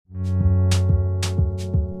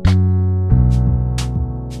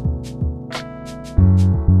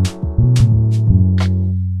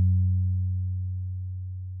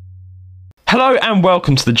Hello and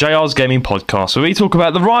welcome to the JR's Gaming Podcast, where we talk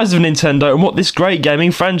about the rise of Nintendo and what this great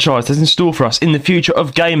gaming franchise has in store for us in the future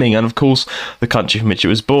of gaming, and of course, the country from which it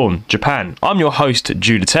was born, Japan. I'm your host,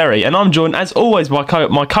 Judah Terry, and I'm joined, as always, by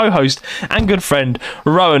my co-host and good friend,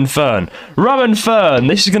 Rowan Fern. Rowan Fern,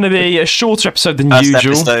 this is going to be a shorter episode than usual.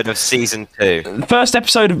 First episode of Season 2. First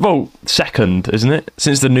episode of, well, second, isn't it?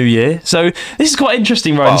 Since the new year. So, this is quite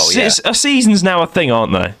interesting, Rowan. Oh, yeah. Seasons now a thing,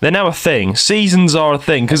 aren't they? They're now a thing. Seasons are a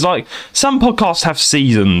thing, because, like, some podcasts have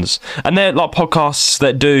seasons, and they're like podcasts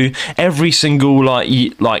that do every single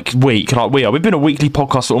like week, like we are. We've been a weekly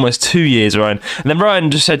podcast for almost 2 years, Ryan. And then Ryan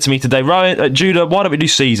just said to me today, Ryan, Judah, why don't we do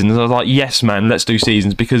seasons? And I was like, yes, man, let's do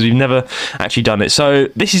seasons, because we've never actually done it. So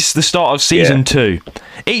this is the start of season 2.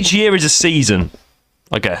 Each year is a season,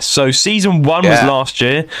 I guess. So season 1 was last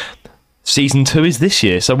year. Season 2 is this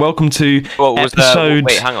year. So welcome to episode.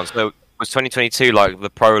 Wait, hang on. So was 2022 like the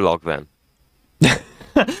prologue then?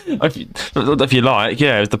 If you like,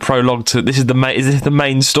 yeah, it was the prologue to. Is this the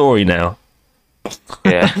main story now?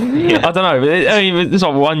 Yeah. I don't know. I mean, it's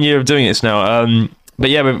like 1 year of doing it now. But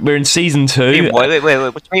yeah, we're in season 2. Wait. What do you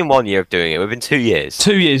mean 1 year of doing it? We've been 2 years.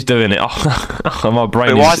 2 years doing it. Oh, my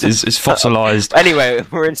brain is fossilised. Anyway,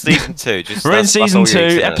 we're in season 2. We're in season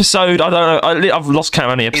 2, episode. I don't know. I've lost count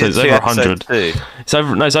how many episodes. It's over 100.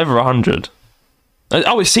 It's over 100.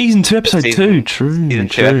 Oh, it's season 2, episode 2. True. Season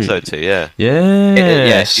 2, episode 2. Yeah.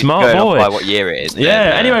 Yeah. Smart boy. By what year it is.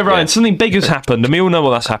 Yeah. Anyway, Ryan, something big has happened, and we all know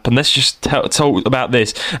what that's happened. Let's just talk about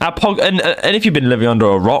this. Our and if you've been living under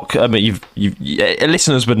a rock, I mean,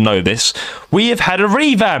 listeners would know this. We have had a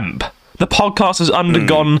revamp. The podcast has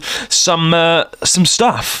undergone some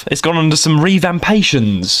stuff. It's gone under some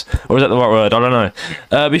revampations. Or is that the right word? I don't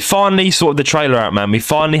know. We finally sorted the trailer out, man. We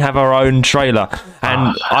finally have our own trailer.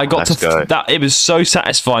 And I got to that. It was so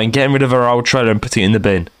satisfying getting rid of our old trailer and putting it in the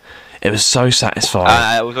bin. It was so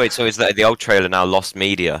satisfying. Wait, so is the old trailer now lost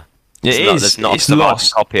media? There's not a surviving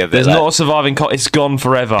copy of it. There's not a surviving copy. It's gone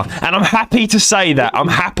forever. And I'm happy to say that. I'm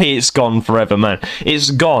happy it's gone forever, man. It's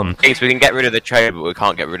gone. We can get rid of the trailer, but we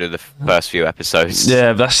can't get rid of the first few episodes.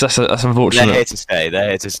 Yeah, that's unfortunate. They're here to stay. They're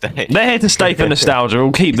here to stay for nostalgia.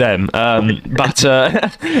 We'll keep them. But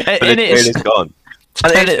the trailer's gone.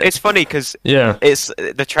 And it's funny because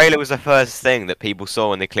the trailer was the first thing that people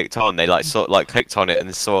saw when they clicked on. They clicked on it and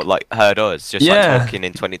heard us just talking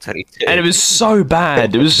in 2022. And it was so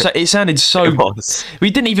bad. It sounded so.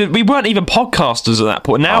 We weren't even podcasters at that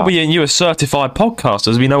point. Now we and you are certified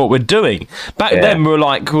podcasters. We know what we're doing. Back then we were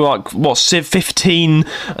like what, Civ 15,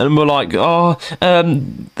 and we're like,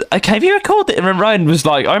 okay, have you recorded it? And Ryan was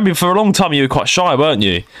like, I remember for a long time you were quite shy, weren't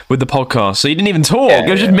you, with the podcast? So you didn't even talk. It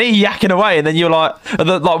was just me yakking away, and then you were like.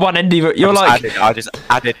 One end of it, I just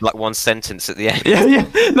added like one sentence at the end. Yeah.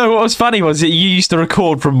 No, what was funny was that you used to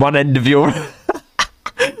record from one end of your.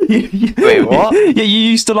 Wait, what? Yeah, you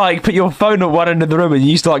used to put your phone at one end of the room, and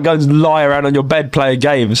you used to go and lie around on your bed, play a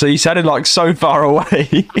game. So you sounded so far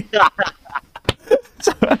away.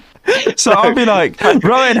 So I'll be like,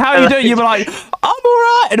 Ryan, how are you doing? You'd be like, I'm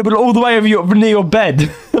alright, and it'd be all the way over near your bed.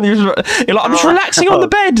 And you're like, I'm just relaxing on the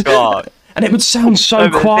bed. God. And it would sound so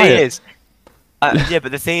quiet. But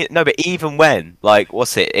even when,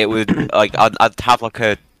 what's it? It would, I'd have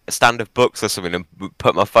a stand of books or something and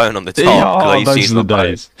put my phone on the top. Those are the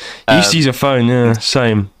days. You used to use your phone, yeah,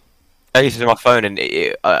 same. I used to use my phone, and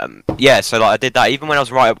I did that. Even when I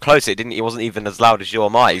was right up close, it wasn't even as loud as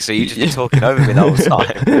your mic, so you just be talking over me the whole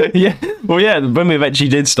time. Yeah, well, yeah. When we eventually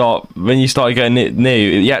when you started getting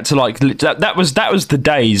near, you had to that was the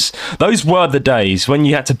days. Those were the days when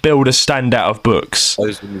you had to build a stand out of books.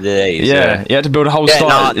 Those were the days. Yeah, you had to build a whole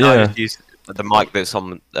stand. I just used the mic that's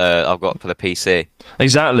on I've got for the PC.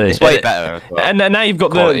 Exactly. It's way better. And now you've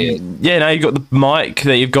got the mic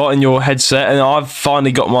that you've got in your headset, and I've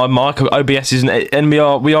finally got my mic. OBS and we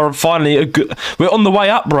are finally we're on the way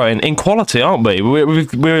up, Brian, in quality, aren't we? We've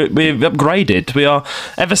upgraded. We are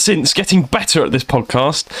ever since getting better at this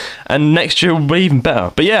podcast, and next year will be even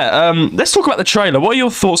better. But yeah, let's talk about the trailer. What are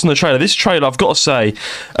your thoughts on the trailer? This trailer, I've got to say,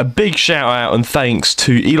 a big shout out and thanks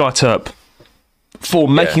to Eli Turp for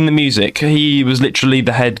making the music. He was literally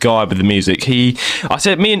the head guy with the music. I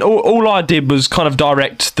said, all I did was kind of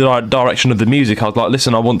direct the direction of the music. I was like,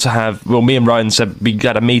 listen, I want to have, me and Ryan said, we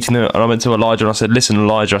had a meeting, and I went to Elijah and I said, listen,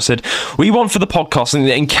 Elijah, I said, we want for the podcast something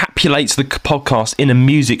that encapsulates the podcast in a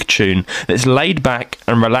music tune that's laid back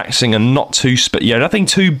and relaxing and not too, nothing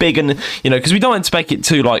too big, and, because we don't want to make it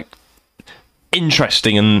too,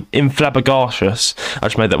 interesting and inflabbergacious. I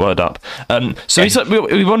just made that word up. So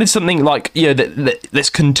we wanted something that's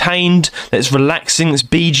contained, that's relaxing, that's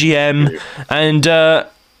BGM, and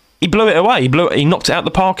he blew it away. He knocked it out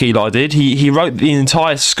the park. Eli did. He wrote the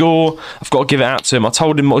entire score. I've got to give it out to him. I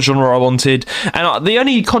told him what genre I wanted, and the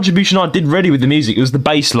only contribution I did ready with the music was the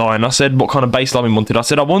bass line. I said what kind of bass line we wanted. I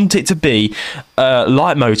said I want it to be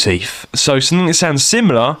leitmotif, so something that sounds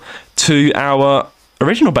similar to our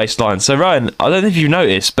original bass line. So Ryan, I don't know if you've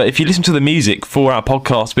noticed, but if you listen to the music for our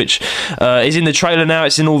podcast, which is in the trailer now,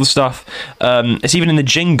 it's in all the stuff, it's even in the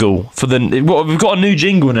jingle for we've got a new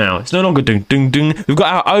jingle now. It's no longer ding ding ding. We've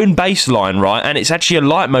got our own bass line, right? And it's actually a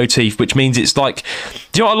leitmotif, which means it's like,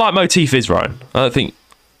 do you know what a leitmotif is, Ryan? I don't think.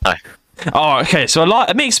 No. Oh, okay. So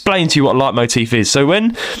let me explain to you what a leitmotif is. So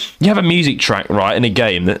when you have a music track, right, in a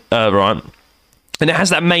game that right, and it has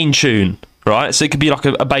that main tune. Right, so it could be like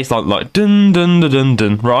a bass line, like dun dun dun dun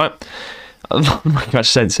dun. Right, not making much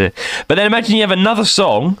sense here. But then imagine you have another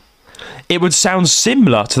song. It would sound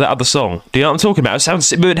similar to that other song. Do you know what I'm talking about?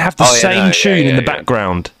 It would have the same tune in the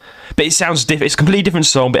background, but it sounds different. It's a completely different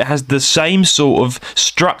song, but it has the same sort of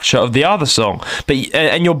structure of the other song. But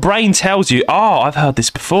and your brain tells you, "Oh, I've heard this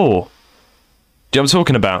before." Do you know what I'm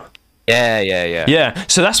talking about? Yeah.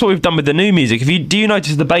 So that's what we've done with the new music. Do you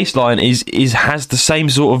notice the bass line has the same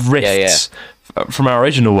sort of riffs from our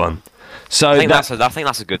original one? So I think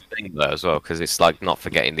that's a good thing though as well, because it's like not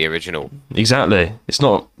forgetting the original. Exactly. It's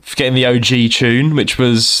not forgetting the OG tune, which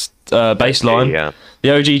was bass line. Yeah.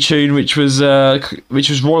 The OG tune, which was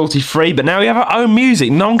royalty free, but now we have our own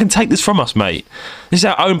music. No one can take this from us, mate. This is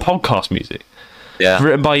our own podcast music. Yeah.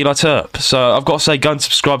 Written by Eli Turp. So I've got to say, go and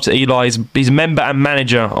subscribe to Eli. He's a member and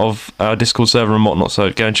manager of our Discord server and whatnot,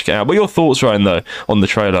 so go and check it out. What are your thoughts, Ryan, though, on the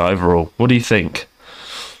trailer overall? What do you think?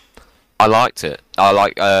 I liked it. I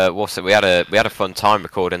like we had a fun time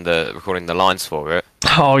recording the lines for it.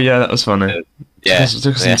 Oh yeah, that was funny. It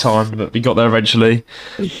took us some time, but we got there eventually.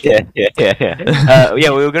 Yeah. We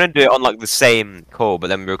were gonna do it on like the same call, but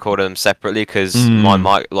then we recorded them separately because my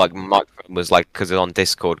microphone was like, because it's on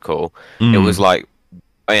Discord call. It was like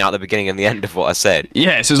at the beginning and the end of what I said.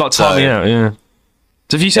 Yeah, so it's like timing out. Yeah.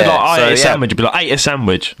 So if you said I ate a sandwich, it'd be like, I ate a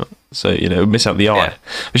sandwich. So, you know, miss out the I.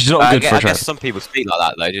 Which is not good for a track. I guess some people speak like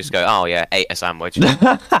that, though. Just go, oh, yeah, ate a sandwich.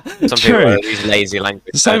 Some people use lazy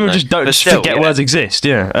language. Some people just don't forget words exist,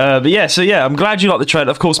 yeah. I'm glad you liked the trailer.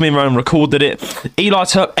 Of course, me and Rowan recorded it. Eli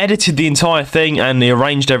Turp edited the entire thing and he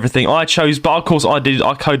arranged everything. I chose, but of course I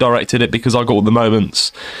co-directed it because I got all the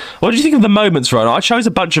moments. What did you think of the moments, Rowan? I chose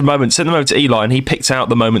a bunch of moments, sent them over to Eli, and he picked out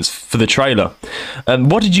the moments for the trailer.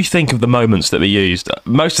 What did you think of the moments that we used?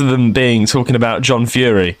 Most of them being talking about John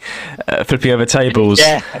Fury. Flipping over tables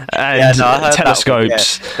and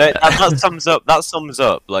telescopes. That sums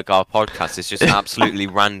up like our podcast. It's just absolutely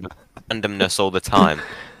randomness all the time.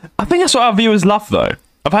 I think that's what our viewers love, though.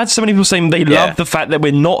 I've had so many people saying they love the fact that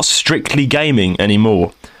we're not strictly gaming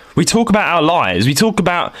anymore. We talk about our lives. We talk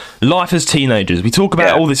about life as teenagers. We talk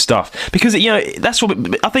about all this stuff because that's what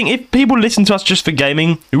I think. If people listen to us just for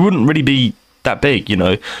gaming, we wouldn't really be that big, you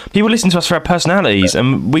know. People listen to us for our personalities,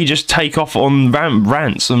 and we just take off on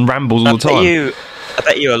rants and rambles all the time. I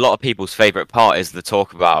bet you a lot of people's favourite part is the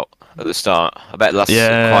talk about at the start. I bet that's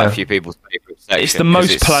quite a few people's favourite section. It's the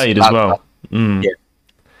most played as well.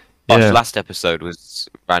 Last episode was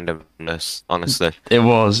randomness, honestly. It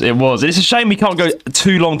was. It's a shame we can't go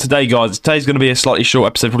too long today, guys. Today's going to be a slightly short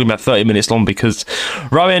episode, probably about 30 minutes long, because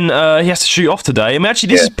Rowan, he has to shoot off today. I mean, actually,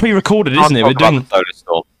 this is pre-recorded, isn't it? We're doing...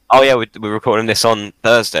 Oh yeah, we're recording this on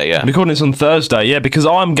Thursday. Yeah, we're recording this on Thursday. Yeah, because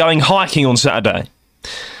I'm going hiking on Saturday.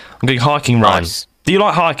 I'm going hiking, Ryan. Nice. Do you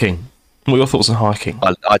like hiking? What are your thoughts on hiking?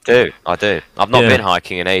 I do. I've not been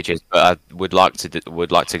hiking in ages, but I would like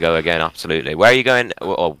to go again. Absolutely. Where are you going?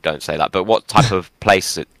 Well, don't say that. But what type of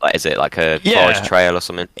place is it? Like a forest trail or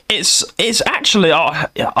something? It's actually I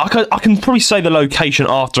can probably say the location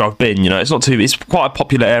after I've been. You know, it's quite a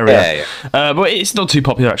popular area. But it's not too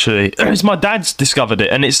popular actually. It's my dad's discovered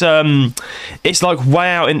it, and it's like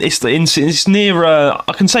way out it's near.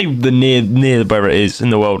 I can say near where it is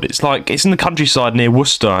in the world. It's in the countryside near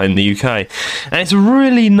Worcester in the UK. And it's a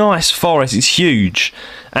really nice forest. It's huge,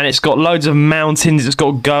 and it's got loads of mountains. It's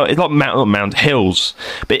like hills,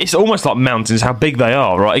 but it's almost like mountains. How big they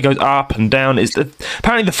are, right? It goes up and down.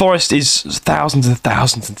 Apparently the forest is thousands and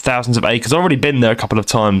thousands and thousands of acres. I've already been there a couple of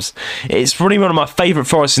times. It's probably one of my favourite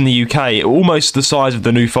forests in the UK. Almost the size of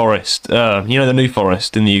the New Forest. The New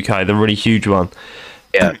Forest in the UK, the really huge one.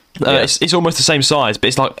 It's almost the same size, but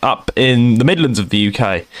it's like up in the Midlands of the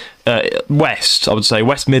UK, west, I would say,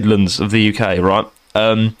 West Midlands of the UK, right?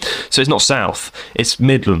 So it's not south, it's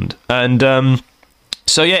Midland, and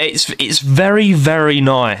So yeah, it's very, very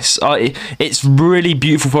nice. It's really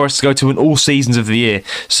beautiful for us to go to in all seasons of the year.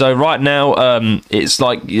 So right now, it's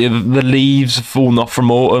like the leaves have fallen off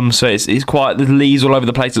from autumn, so it's quite the leaves all over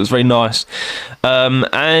the place. It's very nice,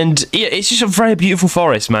 and yeah, it's just a very beautiful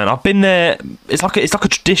forest, man. I've been there. It's like a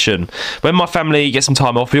tradition. When my family gets some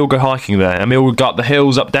time off, we all go hiking there, and we all go up the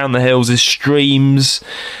hills, up down the hills. There's streams.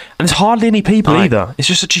 And there's hardly any people either. It's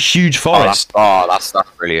just such a huge forest. That's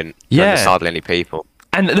brilliant. Yeah. And there's hardly any people.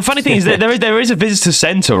 And the funny thing is that there is a visitor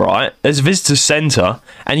centre, right? There's a visitor centre,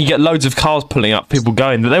 and you get loads of cars pulling up, people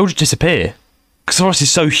going, but they all just disappear. Because the forest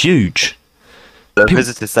is so huge. The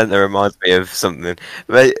visitor centre reminds me of something.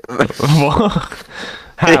 What?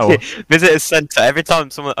 How? Visitor centre, every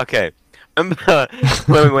time someone... Okay. Remember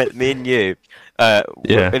when we went, me and you...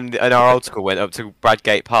 in our old school, went up to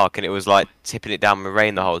Bradgate Park, and it was like tipping it down with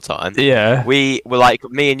rain the whole time. Yeah, we were like,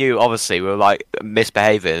 me and you, obviously, we were like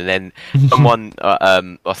misbehaving, and then someone,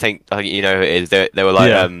 I think you know who it is. They were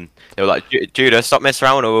like, Judah, stop messing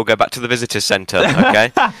around, or we'll go back to the visitor centre.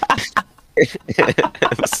 Okay.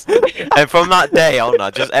 And from that day on,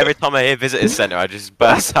 just every time I hear visitor centre, I just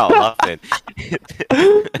burst out laughing.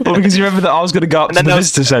 Well, because you remember that I was going to go up to the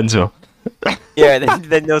visitor centre. Yeah,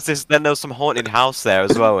 then there was some haunted house there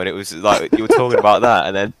as well, and it was like you were talking about that,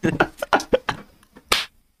 and then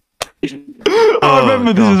I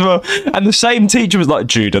remember this as well. And the same teacher was like,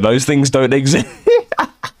 "Judah, those things don't exist."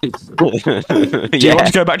 Do you want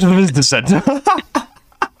to go back to the visitor centre?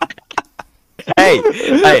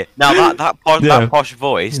 hey! Now that posh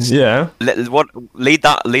voice. Yeah. Lead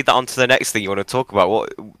that onto the next thing you want to talk about.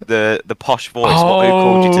 What the posh voice? Who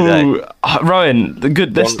called you today? Rowan.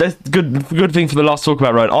 That's good thing for the last talk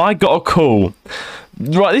about Rowan. I got a call.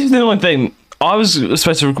 Right, this is the only thing. We were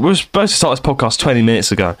supposed to start this podcast 20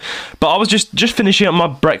 minutes ago, but I was just finishing up my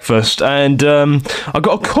breakfast, and I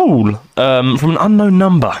got a call from an unknown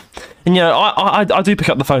number. And you know, I do pick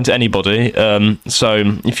up the phone to anybody.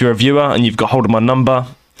 So if you're a viewer and you've got hold of my number,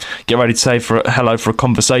 get ready to say hello for a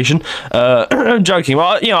conversation. I'm joking.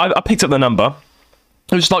 Well, you know, I picked up the number.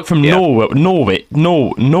 It was like from Norwich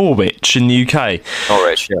in the UK.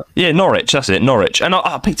 Norwich, yeah. Yeah, Norwich. That's it, Norwich. And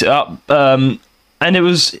I picked it up. And it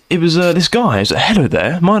was this guy. He was like, "Hello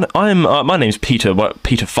there. My name's Peter.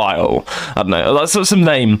 Peter File. I don't know. That's some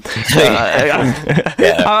name.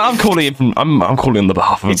 I'm calling him from. I'm calling on the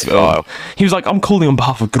behalf of. He was like, I'm calling on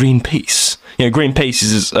behalf of Greenpeace. You know, Greenpeace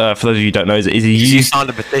is for those of you who don't know, you signed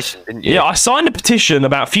a petition, didn't you? Yeah, I signed a petition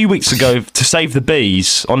about a few weeks ago to save the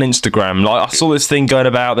bees on Instagram. Like, I saw this thing going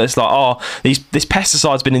about that's like, this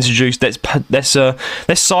pesticide's been introduced.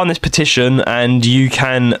 Let's sign this petition, and you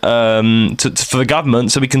can for the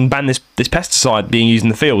government, so we can ban this pesticide being used in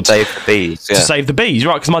the fields. Save the bees. Yeah. To save the bees,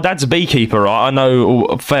 right? Because my dad's a beekeeper, right? I know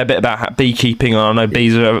a fair bit about beekeeping, and I know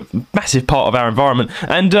bees are a massive part of our environment.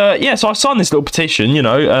 And so I signed this little petition. You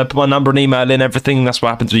know, put my number and email in, everything. That's what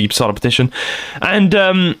happens when you sign a petition. And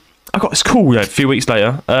I got this call a few weeks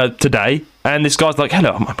later today, and this guy's like,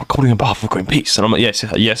 "Hello, I'm calling on behalf of Greenpeace." And I'm like, yes,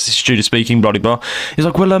 this is Judah speaking, blah, blah, blah. He's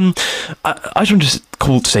like, "Well, I just wanted to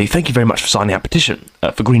call to say thank you very much for signing our petition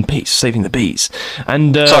for Greenpeace, saving the bees."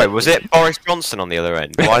 And sorry, was it Boris Johnson on the other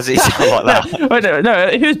end? Why does he sound like that? No,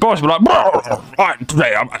 if it was Boris, we're like, "Right,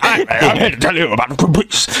 today I'm here to tell you about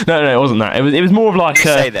Greenpeace." No, it wasn't that. It was more of like...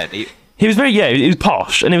 say then? He was he was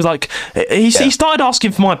posh, and he was like, he started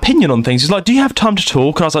asking for my opinion on things. He's like, "Do you have time to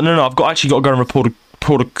talk?" And I was like, no, I've actually got to go and record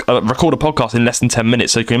a podcast in less than 10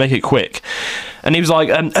 minutes, so can you make it quick? And he was like,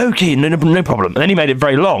 okay, no problem. And then he made it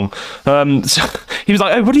very long. So he was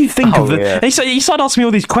like, "Oh, what do you think of the?" Yeah. And he started asking me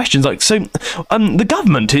all these questions, like, so the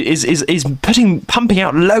government is pumping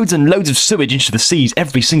out loads and loads of sewage into the seas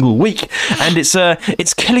every single week, and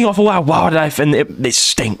it's killing off all our wildlife, and it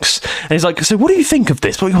stinks. And he's like, "So what do you think of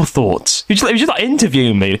this? What are your thoughts?" He was just like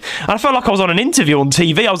interviewing me, and I felt like I was on an interview on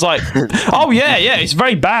TV. I was like, "Oh yeah, it's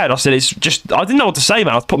very bad." I said, "It's just," I didn't know what to say,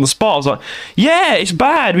 man. I was put on the spot. I was like, "Yeah, it's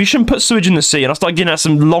bad. We shouldn't put sewage in the sea." And I started giving out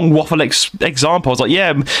some long waffle example. I was like,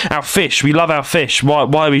 "Yeah, our fish. We love our fish. Why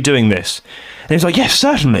are we doing this?" And he was like, "Yes,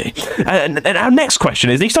 certainly." And our next question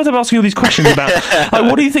is, he started asking all these questions about, like,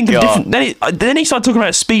 what do you think of different... Then he started talking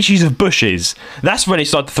about species of bushes. That's when he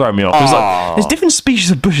started to throw me off. It was like, there's different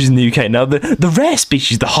species of bushes in the UK. Now, the rare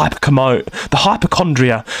species, the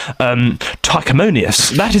hypochondria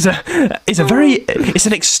trichomonius, that it's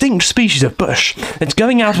an extinct species of bush. It's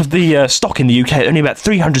going out of the stock in the UK. Only about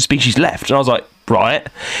 300 species left. And I was like, right.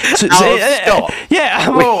 Stop. Yeah,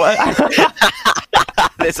 well...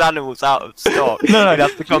 this animal's out of stock. No. You'd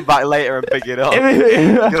have to come back later and pick it up.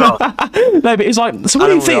 No, but it's like, so what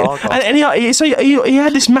do you think? And he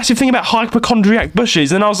had this massive thing about hypochondriac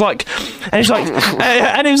bushes, and I was like, and he's like,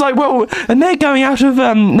 and he was like, well, and they're going out of,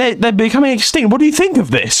 they're becoming extinct. What do you think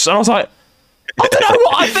of this? And I was like, I don't know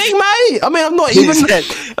what I think, mate. I mean, I'm not even.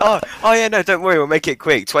 Oh yeah, no, don't worry, we'll make it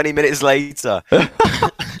quick. 20 minutes later.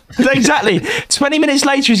 Exactly. 20 minutes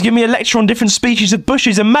later, he's giving me a lecture on different species of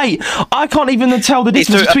bushes, and mate, I can't even tell the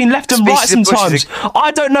difference between left and right sometimes.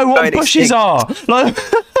 I don't know what bushes are. Like...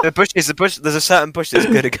 the bush. There's a certain bush that's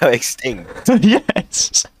going to go extinct.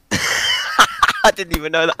 Yes. I didn't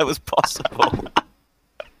even know that was possible.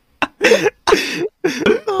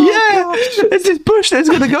 Yeah, it's this bush that's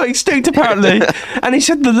going to go extinct apparently. And he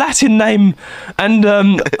said the Latin name, and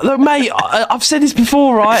look, mate, I've said this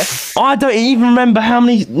before, right? I don't even remember how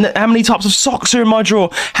many types of socks are in my drawer.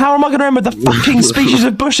 How am I going to remember the fucking species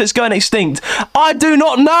of bush that's going extinct? I do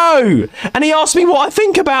not know. And he asked me what I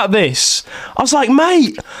think about this. I was like,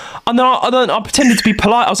 mate, and then I pretended to be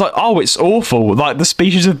polite. I was like, oh, it's awful. Like, the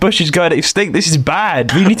species of bush is going extinct. This is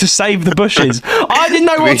bad. We need to save the bushes. I didn't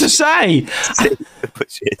know what to say. The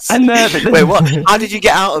bushes. And wait, what? How did you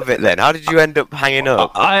get out of it then? How did you end up hanging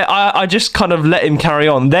up? I just kind of let him carry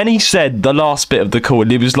on. Then he said the last bit of the call,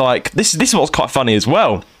 and he was like, this is what's quite funny as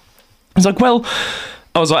well. He was like, well,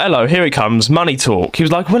 I was like, hello, here it comes, money talk. He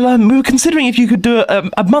was like, well, we were considering if you could do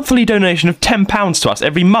a monthly donation of £10 to us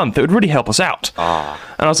every month. It would really help us out. And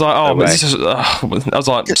I was like, oh, I was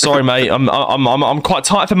like, sorry, mate, I'm quite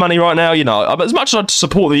tight for money right now. You know, as much as I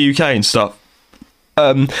support the UK and stuff,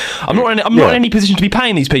 I'm not in any position to be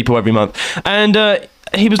paying these people every month. And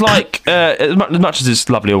he was like, as much as this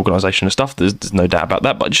lovely organisation and stuff, there's no doubt about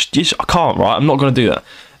that, but just I can't, right? I'm not going to do that.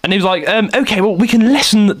 And he was like, okay, well, we can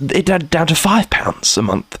lessen it down to £5 a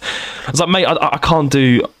month. I was like, mate, I can't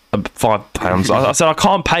do £5. I said, I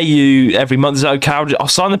can't pay you every month. Is that okay? I'll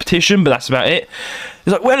sign the petition, but that's about it.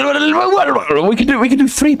 He's like, well, we can do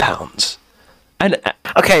 £3. And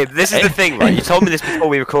okay, this is the thing, right? You told me this before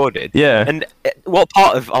we recorded. Yeah. And what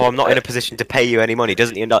part of I'm not in a position to pay you any money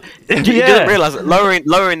doesn't he end up? You don't realise that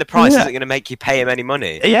lowering the price isn't going to make you pay him any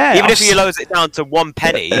money. Yeah. Even if he lowers it down to 1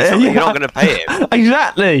 penny, you're not going to pay him.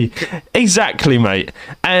 Exactly, mate.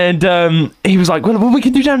 And he was like, well, we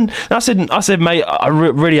can do down. And I said, mate,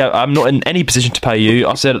 I'm not in any position to pay you.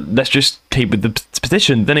 I said, let's just keep with the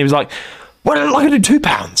petition. Then he was like, well, I can do £2.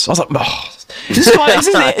 I was like, oh. Is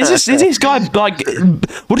this guy like?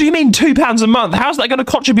 What do you mean £2 a month? How's that going to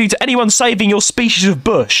contribute to anyone saving your species of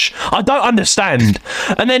bush? I don't understand.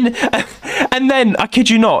 And then I kid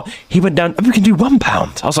you not, he went down. We can do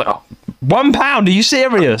 £1. I was like, oh, £1? Are you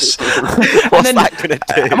serious? What's that going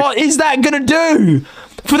to do? What is that going to do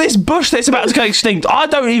for this bush that's about to go extinct? I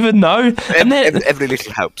don't even know. And then every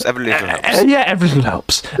little helps. Every little helps. Yeah, every little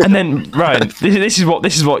helps. And then Ryan, this is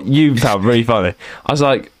what you found really funny. I was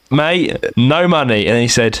like, mate, no money. And he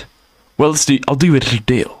said, well, I'll do a little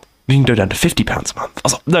deal. We can go down to £50 a month. I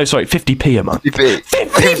was like, no, sorry, 50p a month. 50p!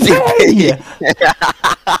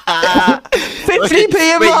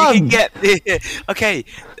 50p a month! You can get, okay,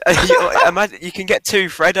 imagine you can get 2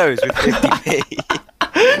 Freddos with 50p.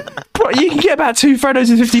 You can get about 2 Freddos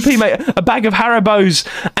with 50p, mate. A bag of Haribos,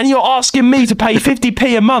 and you're asking me to pay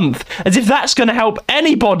 50p a month as if that's going to help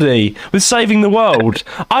anybody with saving the world.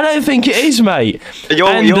 I don't think it is, mate. Your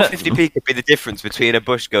 50p could be the difference between a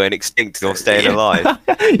bush going extinct or staying alive.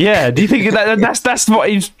 Yeah, do you think that's what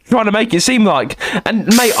he's trying to make it seem like? And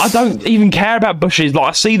mate, I don't even care about bushes. Like,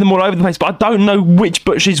 I see them all over the place, but I don't know which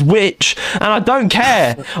bush is which, and I don't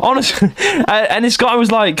care, honestly. And this guy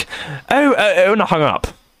was like, and I hung up.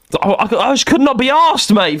 I just could not be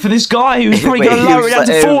asked, mate, for this guy who was probably going to lower it down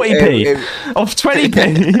to 40p off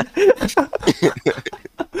 20p.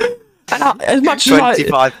 And as much as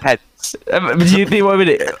 25 pence.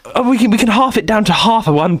 We can half it down to half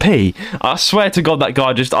a 1p. I swear to God, that guy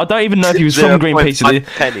I don't even know if he was from Greenpeace.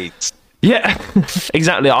 Pennies. Yeah,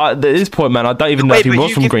 exactly. At this point, man, I don't even know if he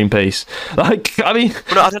was from Greenpeace. Like, I mean...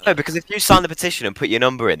 Well, no, I don't know, because if you sign the petition and put your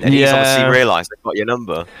number in, then he's obviously realised they've got your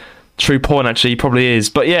number. True point, actually, he probably is.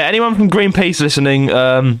 But yeah, anyone from Greenpeace listening,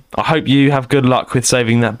 I hope you have good luck with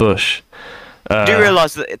saving that bush. Do you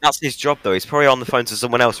realise that that's his job, though? He's probably on the phone to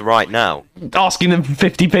someone else right now. Asking them for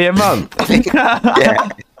 50p a month. Yeah.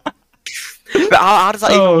 But how does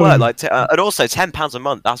that even work? Like, and also, £10 a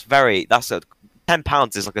month, £10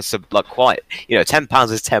 is quite,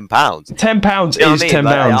 £10 is £10. £10 is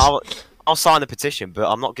 £10. I'll sign the petition, but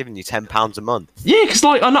I'm not giving you £10 a month. Yeah, because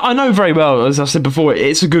I know very well, as I said before,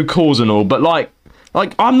 it's a good cause and all, but like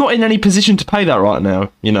I'm not in any position to pay that right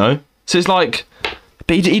now, you know. So it's like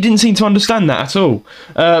But he didn't seem to understand that at all.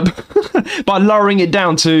 By lowering it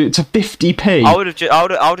down to 50p. I would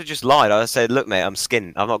have just lied. I said, "Look, mate, I'm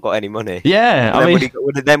skint. I've not got any money." Yeah, I mean,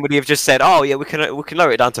 would he have just said, "Oh, yeah, we can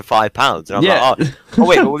lower it down to £5," and I'm like, "Oh,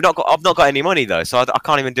 wait, but I've not got any money though, so I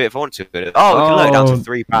can't even do it if I want to." Oh, we can lower it down to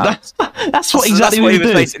 £3. That's what exactly what he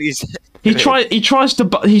was basically. He tries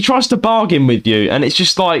to bargain with you, and it's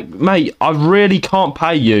just like, mate, I really can't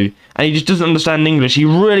pay you, and he just doesn't understand English. He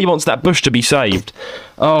really wants that bush to be saved.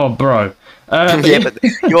 Oh, bro. Yeah, but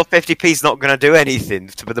your 50p's not going to do anything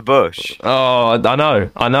for the bush. Oh, I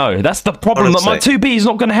know. That's the problem. Honestly. My 2p is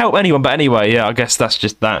not going to help anyone. But anyway, yeah, I guess that's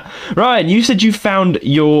just that. Ryan, you said you found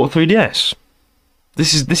your 3DS.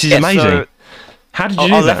 This is amazing. So how did you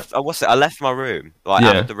do that? I left my room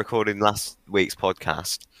after recording last week's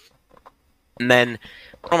podcast. And then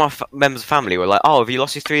one of my members of family were like, "Oh, have you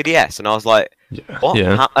lost your 3DS?" And I was like, "What?"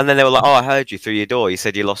 Yeah. And then they were like, "Oh, I heard you through your door. You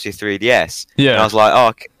said you lost your 3DS." Yeah. And I was like,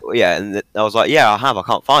 "Oh, yeah." And I was like, "Yeah, I have. I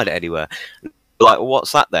can't find it anywhere." Like, well,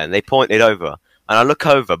 what's that then? They pointed over, and I look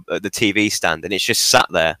over at the TV stand, and it's just sat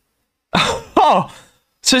there. Oh,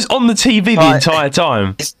 so it's on the TV the entire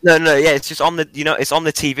time? It's just on the, it's on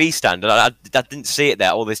the TV stand. And I didn't see it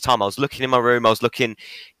there all this time. I was looking in my room. I was looking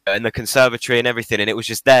in the conservatory and everything, and it was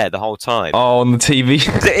just there the whole time. Oh, on the TV.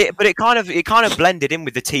 But it kind of blended in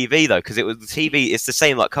with the TV though, because it was the TV. It's the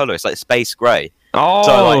same colour. It's like space grey. Oh,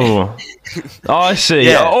 so, oh, I see.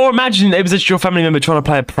 Yeah. Or imagine it was just your family member trying to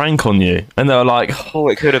play a prank on you, and they were like, "Oh,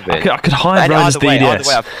 it could have been. I could hide Ryan's 3DS." Either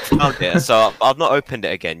way, I've found it, so I've not opened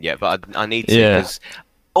it again yet, but I need to. Yeah.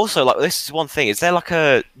 Also, like, this is one thing. Is there like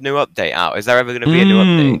a new update out? Is there ever going to be a new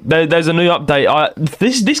update? There's a new update.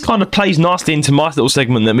 This kind of plays nicely into my little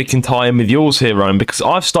segment that we can tie in with yours here, Ryan, because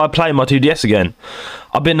I've started playing my 2DS again.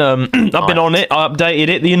 I've been been on it. I updated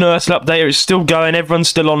it. The universal updater is still going. Everyone's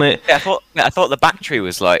still on it. Yeah, I thought the battery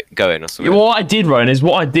was like going or something. What I did, Ryan, is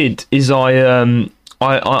I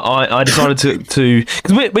decided to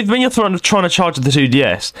because when you're trying to charge the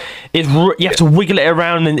 2DS, you have to wiggle it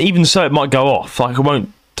around, and even so, it might go off. Like, it won't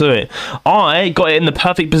do it. I got it in the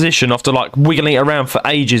perfect position after like wiggling it around for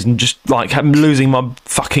ages and just like losing my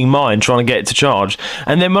fucking mind trying to get it to charge.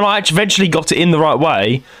 And then when I eventually got it in the right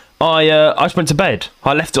way, I just went to bed.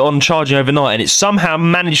 I left it on charging overnight, and it somehow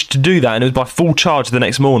managed to do that, and it was by full charge the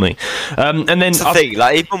next morning. And then that's the thing,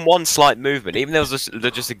 like, even one slight movement, even there was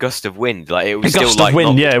just a gust of wind, like, it was still like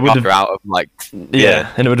wind, it would have out of like and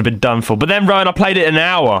it would have been done for. But then, Ryan, I played it an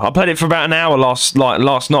hour. I played it for about an hour last night.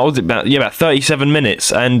 Was it about 37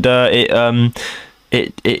 minutes, and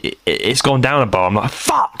it's gone down a bar. I'm like,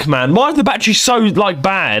 fuck, man, why is the battery so like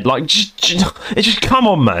bad? Like, just come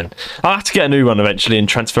on, man. I'll have to get a new one eventually and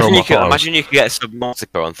transfer all my files. Imagine you could get a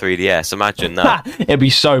Subnautica on 3DS. Imagine that. It'd be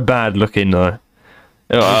so bad looking though.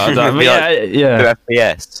 Yeah.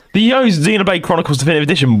 FPS. The Xenoblade Chronicles Definitive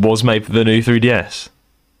Edition was made for the new 3DS.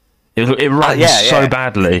 It runs so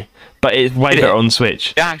badly, but it's way better on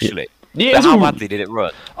Switch. Actually. Yeah, how badly did it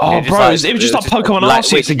run? Oh, bro, it was just like Pokemon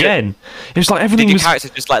Arceus again. It was like everything. Did your character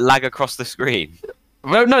just like lag across the screen?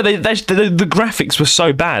 Well, no, the graphics were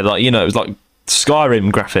so bad. Like, it was like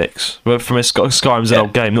Skyrim graphics. From Skyrim's an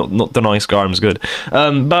old game. Not denying Skyrim's good. But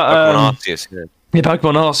Pokemon Arceus, good. Yeah,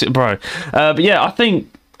 Pokemon Arceus, bro. But yeah, I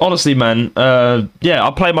think honestly, man. I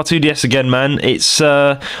played my 2DS again, man. It's.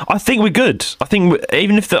 I think we're good. I think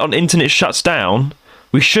even if the internet shuts down,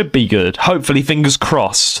 we should be good. Hopefully, fingers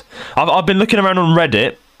crossed. I've been looking around on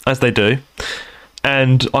Reddit, as they do,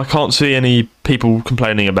 and I can't see any people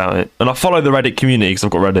complaining about it. And I follow the Reddit community because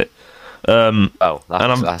I've got Reddit.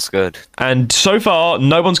 That's good. And so far,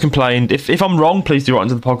 no one's complained. If I'm wrong, please do write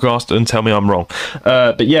into the podcast and tell me I'm wrong.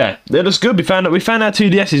 But yeah, it looks good. We found our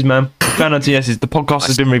 2DSs, man. We found our 2DSs. The podcast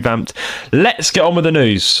has been revamped. Let's get on with the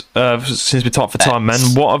news. Since we're tight for time, man.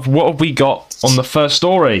 What have we got on the first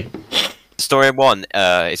story? Story 1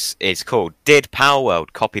 is called "Did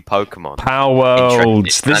Palworld Copy Pokemon?" Palworld.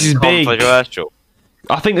 This is big. Controversial.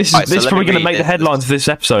 I think this is probably going to make the headlines of this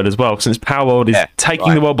episode as well, since Palworld is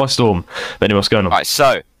taking the world by storm. But anyway, what's going on? Right,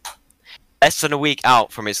 so less than a week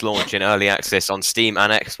out from its launch in early access on Steam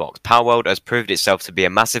and Xbox, Palworld has proved itself to be a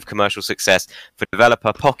massive commercial success for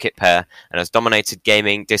developer Pocket Pair and has dominated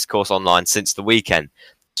gaming discourse online since the weekend.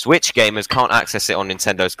 Switch gamers can't access it on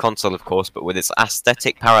Nintendo's console, of course, but with its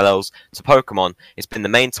aesthetic parallels to Pokemon, it's been the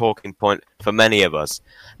main talking point for many of us.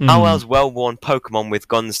 Palworld's well-worn Pokemon with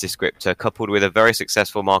guns descriptor, coupled with a very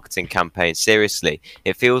successful marketing campaign, seriously,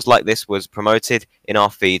 it feels like this was promoted in our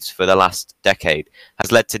feeds for the last decade,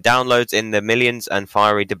 has led to downloads in the millions and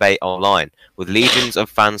fiery debate online, with legions of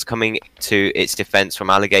fans coming to its defense from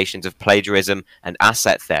allegations of plagiarism and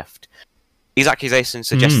asset theft. These accusations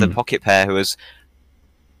suggest that Pocket Pair, who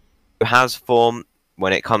has formed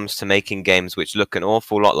when it comes to making games which look an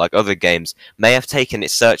awful lot like other games, may have taken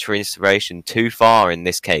its search for inspiration too far in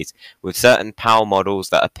this case, with certain PAL models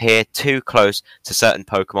that appear too close to certain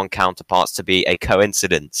Pokemon counterparts to be a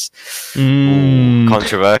coincidence. Ooh,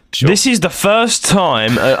 controversial. This is the first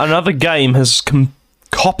time another game has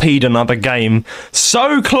copied another game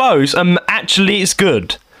so close, and actually it's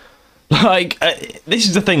good. Like, this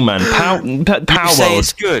is the thing, man. Palworld. Say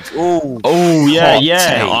it's good. Oh,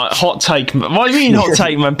 yeah, hot take. What do you mean hot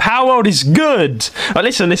take, man? Palworld is good.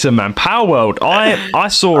 Listen, man. Palworld. I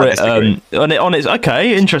saw it on its.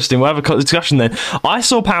 Okay, interesting. We'll have a discussion then. I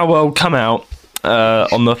saw Palworld come out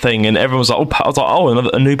on the thing, and everyone was like, I was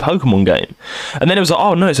like, a new Pokemon game. And then it was like,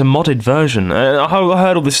 oh no, it's a modded version. And I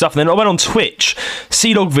heard all this stuff, and then I went on Twitch,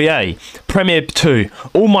 CDogVA, Premiere 2,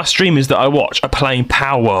 all my streamers that I watch are playing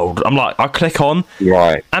Palworld. I'm like, I click on,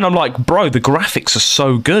 right, and I'm like, bro, the graphics are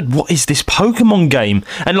so good. What is this Pokemon game?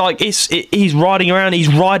 And like, he's riding around,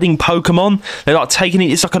 he's riding Pokemon. They're like taking it.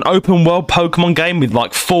 It's like an open world Pokemon game with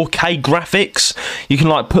like 4K graphics. You can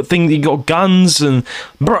like put things. You got guns, and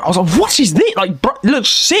bro, I was like, what is this? Like, bro, it looks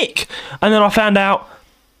sick. And then I found out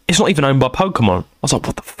it's not even owned by Pokemon. I was like,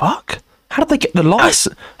 what the fuck? How did they get the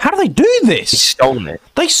license? How do they do this? They stole it.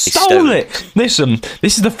 They stole it. Listen,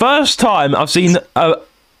 this is the first time I've seen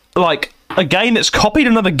like a game that's copied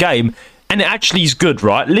another game, and it actually is good,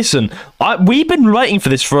 right? Listen, we've been waiting for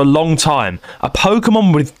this for a long time. A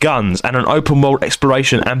Pokemon with guns and an open world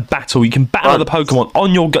exploration and battle. You can battle other Pokemon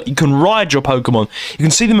on your gun. You can ride your Pokemon. You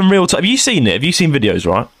can see them in real time. Have you seen it? Have you seen videos,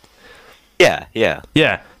 right?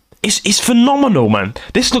 Yeah. It's phenomenal, man.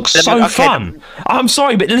 This looks so fun. I'm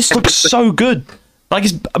sorry, but this looks so good. Like,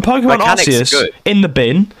 it's Pokemon Arceus in the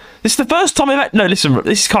bin. This is the first time I've had... No, listen,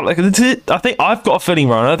 this is kind of like... I think I've got a feeling,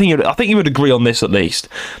 Ryan. I think you would agree on this at least.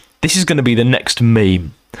 This is going to be the next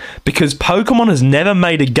meme, because Pokemon has never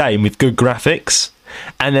made a game with good graphics,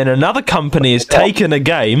 and then another company has taken a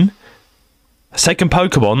game, has taken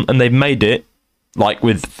Pokemon, and they've made it like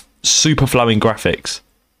with super flowing graphics.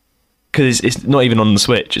 Because it's not even on the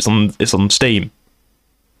Switch; it's on Steam.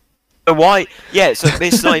 So why? Yeah, so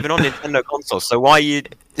it's not even on Nintendo consoles. So why you?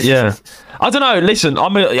 Yeah, I don't know. Listen,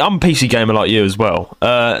 I'm a PC gamer like you as well.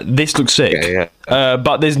 This looks sick. Yeah.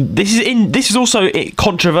 But this is also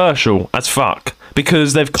controversial as fuck,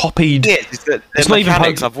 because they've copied. Yeah, the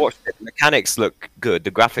mechanics. I've watched it. The mechanics look good.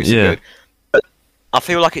 The graphics are good. But I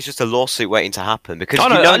feel like it's just a lawsuit waiting to happen, because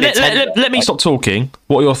let me stop talking.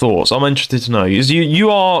 What are your thoughts? I'm interested to know. You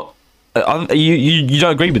are. You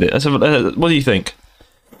don't agree with it. What do you think?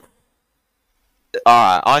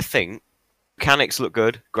 Alright, I think mechanics look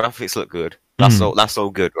good, graphics look good. That's all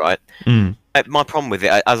good, right? My problem with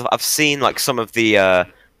it, I've seen like some of the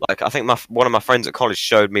like, I think one of my friends at college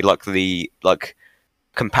showed me like the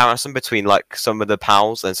comparison between like some of the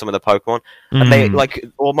PALs and some of the Pokemon, and they like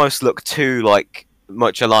almost look too like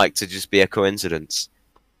much alike to just be a coincidence.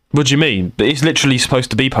 What do you mean? It's literally supposed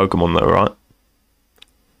to be Pokemon though, right?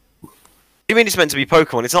 You mean it's meant to be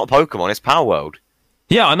Pokemon? It's not Pokemon. It's Palworld.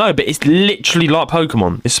 Yeah, I know, but it's literally like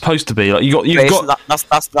Pokemon. It's supposed to be like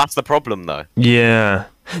That's the problem, though. Yeah,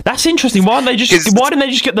 that's interesting. Why didn't they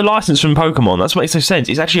just get the license from Pokemon? That's what makes no sense.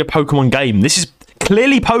 It's actually a Pokemon game. This is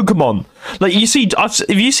clearly Pokemon. Like, you see, have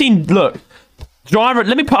you seen? Look,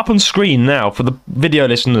 let me put up on screen now for the video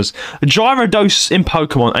listeners. Gyarados in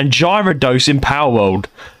Pokemon and Gyarados in Palworld.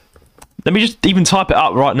 Let me just even type it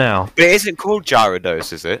up right now. But it isn't called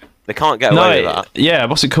Gyarados, is it? They can't get away with that. Yeah,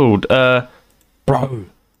 what's it called? Bro.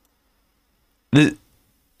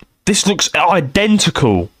 This looks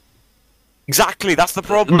identical. Exactly, that's the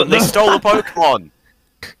problem. They stole the Pokemon.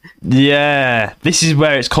 Yeah, this is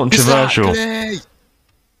where it's controversial. Exactly.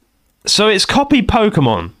 So it's copied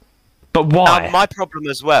Pokemon. But why? Now, my problem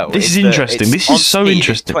as well. This is interesting. This is so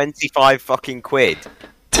interesting. 25 fucking quid.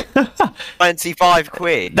 25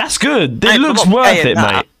 quid. That's good. It looks worth it,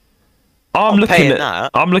 mate. I'm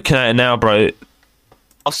looking at it now, bro.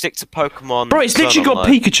 I'll stick to Pokemon. Bro, it's literally got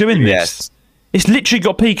Pikachu in this. Yes. It's literally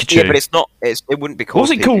got Pikachu. Yeah, but it's not. It wouldn't be called.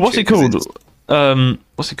 What's it called? What's it called?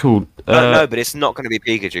 What's it called? No, but it's not going to be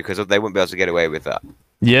Pikachu, because they wouldn't be able to get away with that.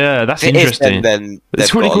 Yeah, that's interesting. Then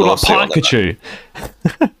it's really called like Pikachu.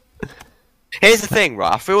 Here's the thing,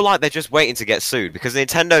 right? I feel like they're just waiting to get sued, because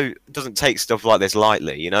Nintendo doesn't take stuff like this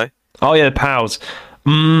lightly, you know? Oh yeah, pals.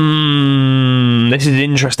 This is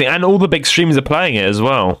interesting, and all the big streamers are playing it as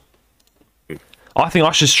well. I think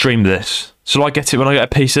I should stream this. Shall I get it when I get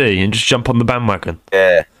a PC and just jump on the bandwagon?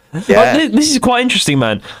 Yeah. This is quite interesting,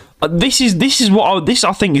 man. This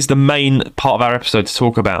I think is the main part of our episode to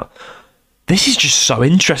talk about. This is just so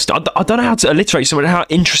interesting. I don't know how to alliterate how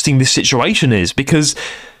interesting this situation is, because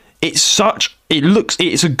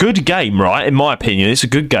it's a good game, right? In my opinion, it's a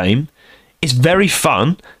good game. It's very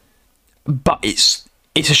fun, but it's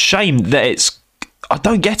a shame that I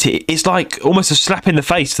don't get it. It's like almost a slap in the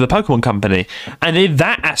face to the Pokemon Company. And in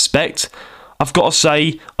that aspect, I've got to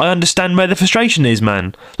say, I understand where the frustration is,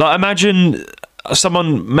 man. Like, imagine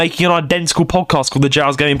someone making an identical podcast called the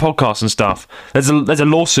Giles Gaming Podcast and stuff. There's a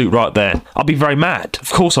lawsuit right there. I'll be very mad.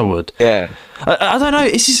 Of course I would. Yeah. I don't know.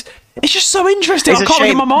 It's just so interesting. I can't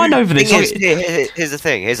get my mind over this. Here's the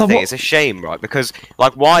thing. It's a shame, right? Because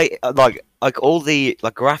why? All the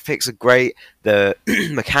graphics are great. The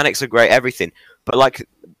mechanics are great. Everything. But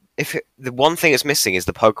the one thing it's missing is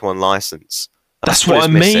the Pokemon license. That's what I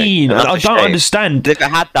mean. I don't understand. If it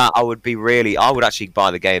had that, I would actually buy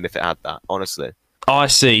the game if it had that, honestly. I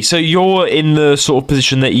see. So you're in the sort of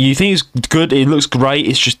position that you think it's good, it looks great,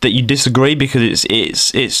 it's just that you disagree because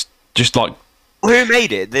it's just like... Who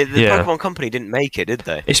made it? The Pokemon Company didn't make it, did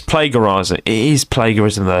they? It's plagiarising. It is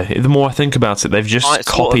plagiarism, though. The more I think about it, they've just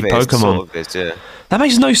copied Pokemon. That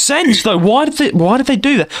makes no sense, though. Why did they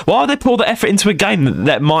do that? Why did they put all the effort into a game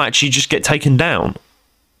that might actually just get taken down?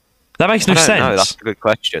 That makes no sense. No, that's a good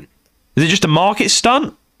question. Is it just a market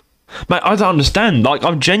stunt? Mate, I don't understand. Like,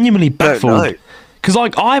 I'm genuinely baffled. Because,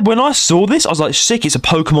 when I saw this, I was like, sick, it's a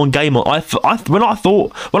Pokemon game. When I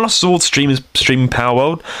saw streamers streaming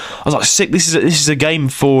Palworld, I was like, sick, this is a game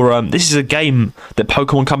that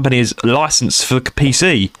Pokemon Company is licensed for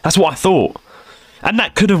PC. That's what I thought. And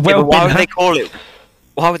that could have well been...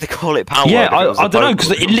 Why would they call it Palworld? Yeah, I don't know,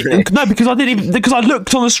 because I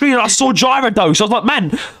looked on the screen and I saw Gyarados. I was like,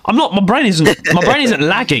 man, my brain isn't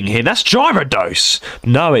lagging here. That's Gyarados.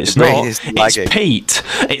 No, it's not. It's Pete.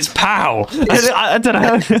 It's Pal. I don't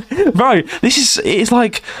know, bro. It's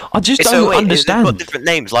like I just don't understand. It's got different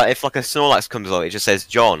names. Like if a Snorlax comes along, it just says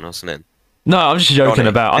John or something. No, I'm just joking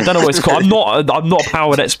about. I don't know what it's called. I'm not a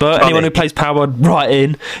Palworld expert. Johnny. Anyone who plays Palworld, write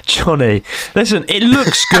in. Johnny. Listen, it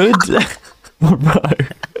looks good. Bro,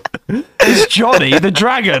 it's Johnny the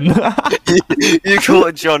dragon. You call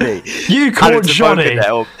it Johnny. You call it Johnny.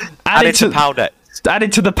 Add it to Powder. Add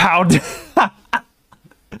it to the Powder.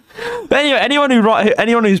 Anyway, anyone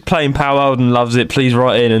who's playing Palworld and loves it, please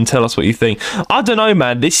write in and tell us what you think. I don't know,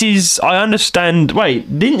 man. I understand.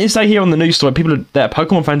 Wait, didn't you say here on the news story that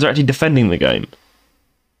Pokemon fans are actually defending the game?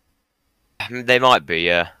 They might be,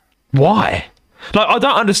 yeah. Why? Like, I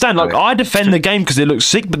don't understand. Like, I defend the game because it looks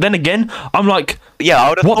sick, but then again, I'm like... Yeah, I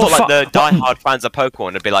would have thought, the die-hard fans of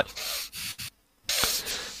Pokemon would be like...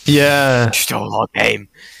 Yeah. Stole our game.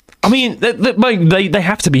 I mean, they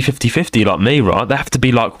have to be 50-50 like me, right? They have to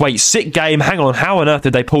be like, wait, sick game, hang on, how on earth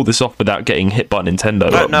did they pull this off without getting hit by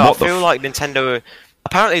Nintendo? I feel like Nintendo...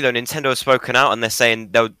 Apparently, though, Nintendo has spoken out and they're saying...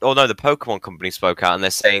 the Pokemon Company spoke out and they're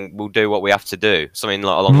saying, we'll do what we have to do. Something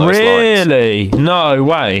along those lines. Really? No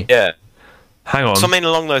way. Yeah. Hang on. Something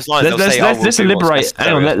along those lines. Let's elaborate.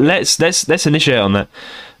 Hang on. Let's initiate on that.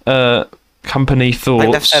 Company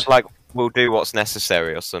thoughts. They've said we'll do what's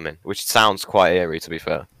necessary or something, which sounds quite eerie, to be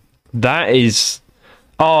fair. That is.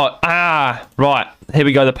 Right. Here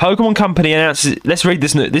we go. The Pokemon Company announces... Let's read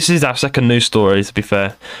this. This is our second news story, to be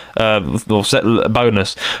fair. Bonus.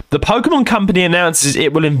 The Pokemon Company announces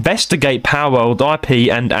it will investigate Palworld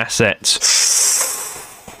IP and assets.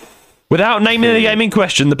 Without naming the game in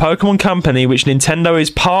question, the Pokemon Company, which Nintendo is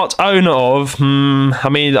part owner of...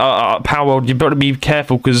 Palworld, you've got to be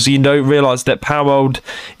careful because you don't realise that Palworld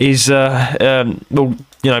is...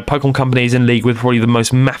 Pokemon Company is in league with probably the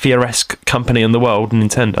most mafia-esque company in the world,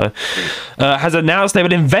 Nintendo, has announced they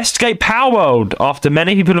will investigate Palworld after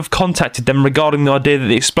many people have contacted them regarding the idea that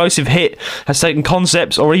the explosive hit has taken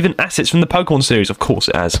concepts or even assets from the Pokemon series. Of course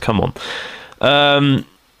it has, come on.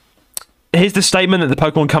 Here's the statement that the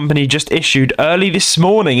Pokemon Company just issued early this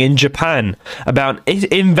morning in Japan about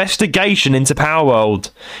investigation into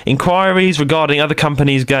Palworld. Inquiries regarding other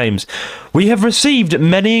companies' games. We have received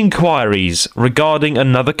many inquiries regarding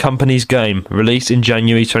another company's game, released in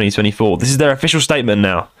January 2024. This is their official statement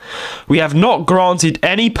now. We have not granted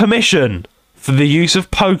any permission for the use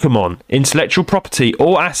of Pokemon, intellectual property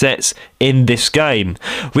or assets in this game.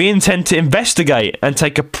 We intend to investigate and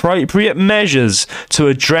take appropriate measures to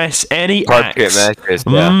address any acts that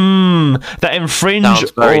infringe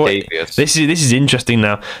this is interesting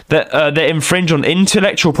now. That infringe on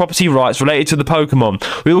intellectual property rights related to the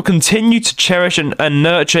Pokemon. We will continue to cherish and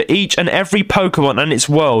nurture each and every Pokemon and its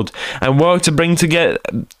world and work to bring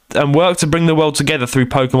the world together through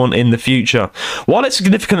Pokemon in the future. While it's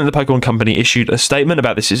significant that the Pokemon Company issued a statement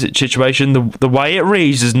about this situation, the way it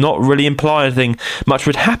reads does not really imply anything much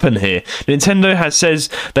would happen here. Nintendo says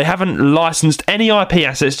they haven't licensed any IP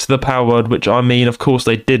assets to the Palworld, which I mean, of course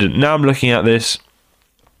they didn't. Now I'm looking at this.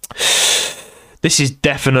 This is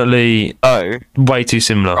definitely way too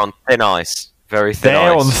similar. On thin ice. Very thin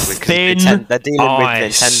They're ice. on thin they're dealing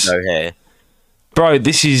ice. with Nintendo here. Bro,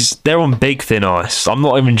 they're on big thin ice. I'm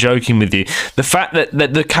not even joking with you. The fact that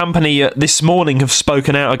the company this morning have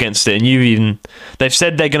spoken out against it, and they've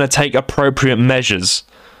said they're going to take appropriate measures.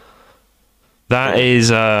 That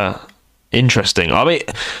is interesting. I mean,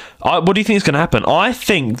 what do you think is going to happen? I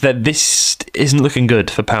think that this isn't looking good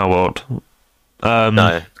for Palworld.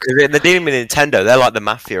 No, because they're dealing with Nintendo. They're like the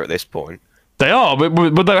mafia at this point. They are,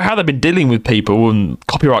 but how they've been dealing with people and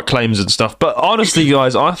copyright claims and stuff. But honestly,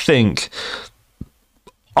 guys, I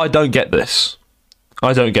don't get this.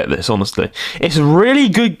 I don't get this, honestly. It's a really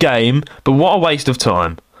good game, but what a waste of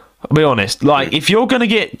time. I'll be honest. Like, if you're going to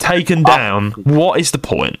get taken down, what is the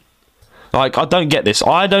point? Like, I don't get this.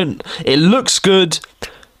 It looks good,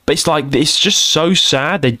 but it's just so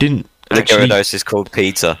sad they didn't actually... The Gyarados is called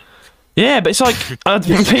Peter. Yeah, but it's like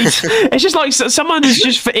it's just like someone is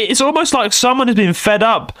just. It's almost like someone has been fed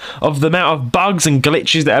up of the amount of bugs and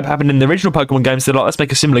glitches that have happened in the original Pokemon games. They're like, let's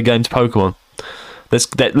make a similar game to Pokemon.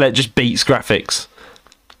 That just beats graphics,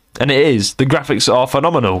 and it is. The graphics are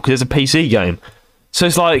phenomenal because it's a PC game. So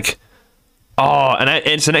it's like, and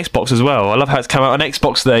it's an Xbox as well. I love how it's come out on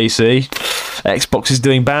Xbox. There, you see, Xbox is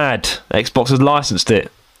doing bad. Xbox has licensed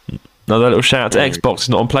it. Another little shout out to Xbox. It's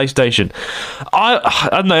not on PlayStation. I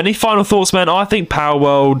don't know. Any final thoughts, man? I think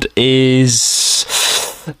Palworld is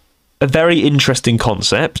a very interesting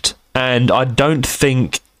concept, and I don't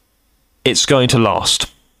think it's going to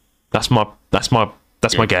last. That's my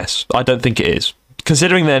guess. I don't think it is.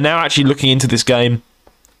 Considering they're now actually looking into this game,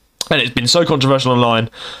 and it's been so controversial online.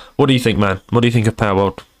 What do you think, man? What do you think of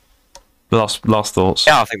Palworld? Last thoughts.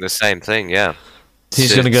 Yeah, I think the same thing. Yeah.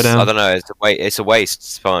 He's going to go down. I don't know. It's a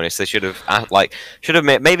waste. To be honest, they should have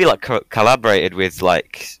maybe like collaborated with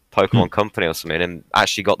like Pokemon Company or something and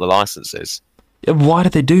actually got the licenses. Yeah, why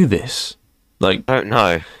did they do this? Like, I don't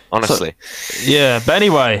know, honestly. But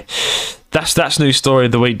anyway, that's news story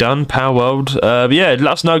of the week done. Palworld. Let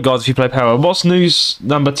us know, guys, if you play Palworld. What's news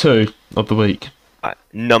number 2 of the week?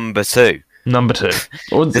 Number 2. The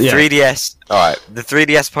 3DS. All right, the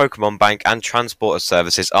 3DS Pokemon Bank and Transporter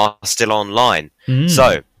services are still online.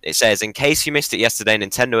 So it says, in case you missed it yesterday,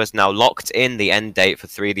 Nintendo has now locked in the end date for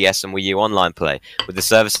 3DS and Wii U online play, with the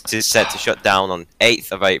services set to shut down on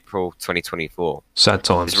 8th of April 2024. Sad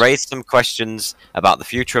times. It's raised some questions about the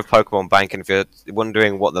future of Pokemon Bank, and if you're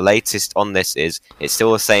wondering what the latest on this is, it's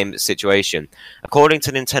still the same situation. According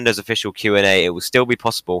to Nintendo's official Q&A, it will still be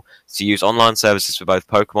possible to use online services for both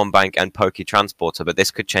Pokemon Bank and Poke Transporter, but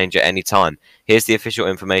this could change at any time. Here's the official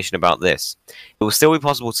information about this. It will still be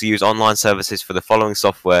possible to use online services for the following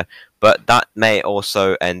software, but that may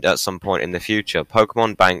also end at some point in the future.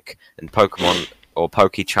 Pokemon Bank and Pokemon or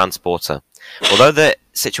Poke Transporter. Although the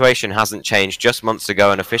situation hasn't changed, just months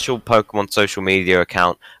ago an official Pokemon social media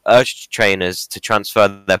account urged trainers to transfer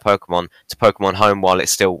their Pokemon to Pokemon Home while it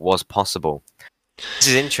still was possible. This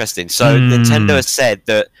is interesting. So Nintendo has said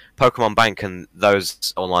that Pokemon Bank and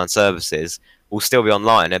those online services will still be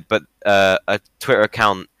online, but a Twitter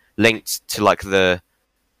account linked to like the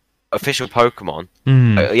official Pokemon,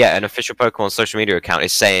 an official Pokemon social media account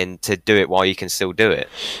is saying to do it while you can still do it.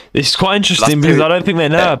 It's quite interesting because I don't think they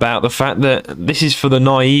know about the fact that this is for the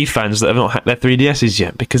naive fans that have not hacked their 3DSs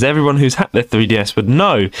yet, because everyone who's hacked their 3DS would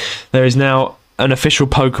know there is now an official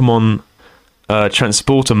Pokemon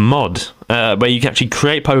Transporter mod where you can actually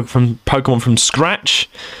create Pokemon from scratch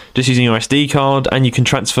just using your SD card, and you can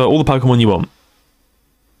transfer all the Pokemon you want.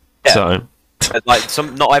 Yeah. So, like,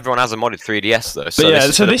 not everyone has a modded 3DS though. So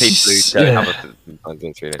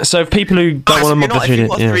So people who don't want to mod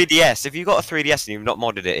the 3DS, if you've got a 3DS and you've not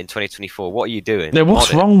modded it in 2024, what are you doing? Yeah,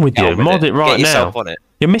 what's wrong with you? Mod it right now. On it.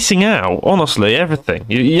 You're missing out. Honestly, everything.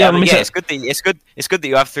 It's good that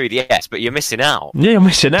you have 3DS, but you're missing out. Yeah, you're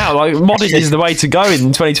missing out. Like, modding is the way to go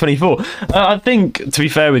in 2024. I think, to be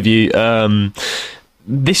fair with you,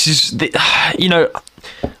 this is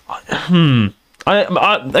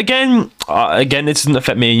again, it doesn't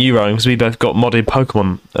affect me and you, Rowan, because we both got modded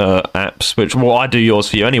Pokemon apps, which, I do yours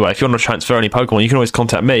for you anyway. If you want to transfer any Pokemon, you can always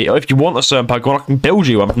contact me. Or if you want a certain Pokemon, I can build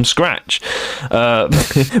you one from scratch,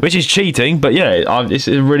 which is cheating, but yeah, it's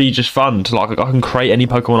really just fun to, like, I can create any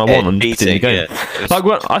Pokemon I want and put it in the game. Yeah. Like,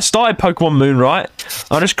 when I started Pokemon Moon, right,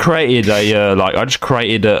 I just created a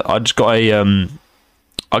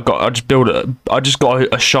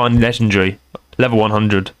shiny legendary level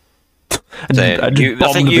 100. You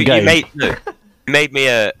made me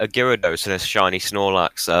a Gyarados and a shiny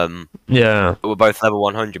Snorlax. We're both level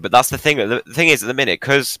 100. But that's the thing. The thing is, at the minute,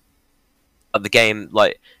 because of the game,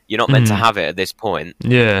 like, You're not meant to have it at this point.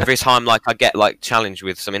 Yeah. Every time like I get like challenged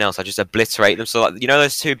with something else, I just obliterate them. So like, you know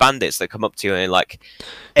those two bandits that come up to you and like,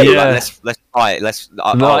 hey, like, let's fight,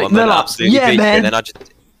 I'm gonna absolutely beat you, and then I just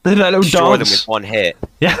destroy them with one hit.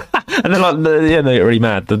 Yeah, and then like they get really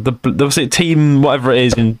mad. The team whatever it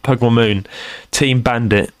is in Pokemon Moon, Team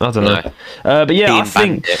Bandit. I don't know. But yeah, I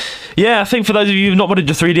think for those of you who've not modded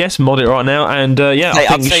your 3DS, mod it right now. And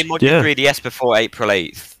I'd say mod your 3DS before April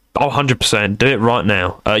 8th. Oh, 100%. Do it right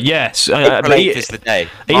now. Yes. April 8th is the day.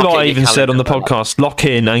 Eli even said on the podcast, lock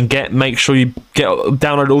in and make sure you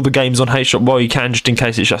download all the games on HShop while you can, just in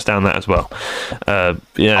case it shuts down that as well. I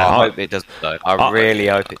hope it doesn't, though. I really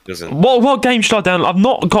hope it doesn't. What game should I download? I've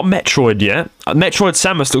not got Metroid yet. Metroid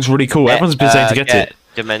Samus looks really cool. Everyone's been saying to get it.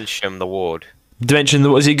 Dimension the Ward. Dimension,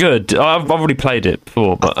 is it good? I've already played it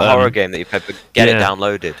before, but a horror game that you played, but get it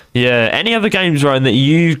downloaded. Yeah. Any other games, Ryan, that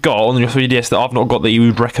you've got on your 3DS that I've not got that you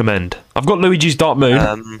would recommend? I've got Luigi's Dark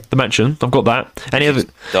Moon, the mansion. I've got that. Any other?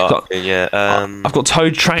 I've got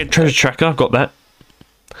Toad Treasure Tracker. I've got that.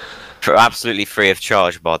 For absolutely free of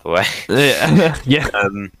charge, by the way. Yeah. I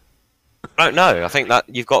don't know. I think that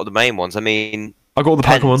you've got the main ones. I mean, I've got all the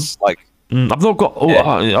Pokemon. I've not got.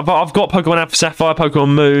 I've got Pokemon Alpha Sapphire,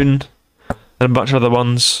 Pokemon Moon, and a bunch of other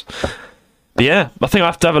ones. But yeah, I think I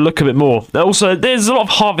have to have a look a bit more. Also, there's a lot of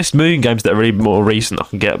Harvest Moon games that are really more recent I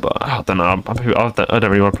can get, but I don't know. I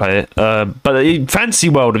don't really want to play it. But Fantasy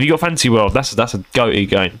World, have you got Fantasy World? That's a goaty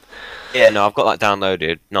game. Yeah, no, I've got that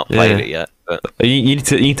downloaded. Not played it yet. But you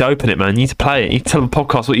need to open it, man. You need to play it. You need to tell the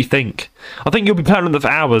podcast what you think. I think you'll be playing it for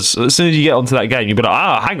hours. As soon as you get onto that game, you'll be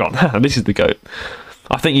like, hang on, this is the goat.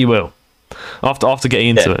 I think you will after getting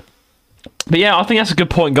into it. But yeah, I think that's a good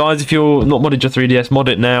point, guys. If you're not modded your 3DS, mod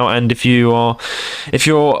it now. And if you don't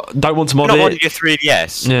want to mod modded your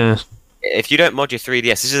 3DS. Yeah. If you don't mod your 3DS,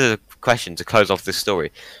 this is a question to close off this story.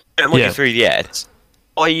 If you don't mod your 3DS,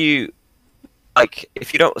 are you like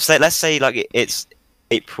if you don't say? Let's say like it's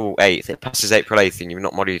April 8th. It passes April 8th, and you've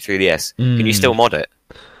not modded your 3DS. Can you still mod it?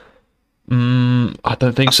 I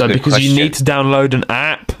don't think so, because you need to download an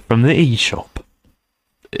app from the eShop.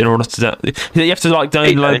 In order to you have to like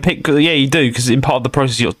download you do, because in part of the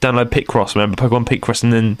process you have to download Picross, remember Pokemon Picross,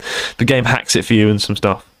 and then the game hacks it for you and some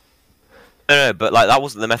stuff. No, but like that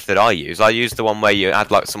wasn't the method I used. I used the one where you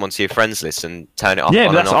add like someone to your friends list and turn it off. Yeah,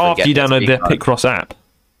 but that's after you download the Picross app.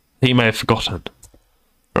 He may have forgotten,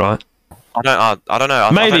 right? I don't know.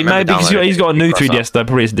 Maybe because he's got a new 3DS though.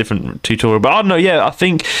 Probably it's a different tutorial. But I don't know. Yeah, I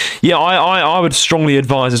think I would strongly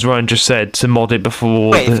advise, as Ryan just said, to mod it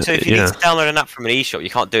before. Wait, so if you need to download an app from an eShop, you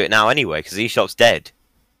can't do it now anyway because the eShop's dead.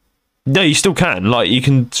 No, you still can. Like you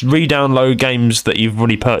can re-download games that you've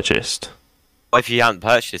already purchased. What if you haven't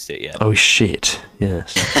purchased it yet? Oh shit!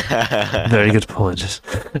 Yes, very good point.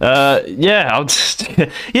 I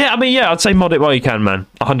mean, I'd say mod it while you can, man.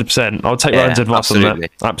 100%. I'll take Ryan's advice on that.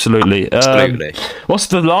 Absolutely. What's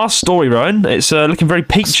the last story, Ryan? It's looking very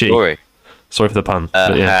peachy. Sorry for the pun.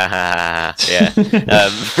 Anyway,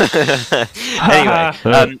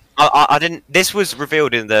 I didn't. This was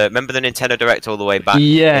revealed in remember the Nintendo Direct all the way back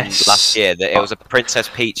in last year that it was a Princess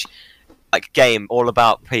Peach game all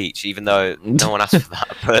about Peach, even though no one asked for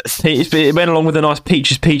that. But it went along with a nice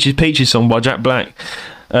Peaches song by Jack Black.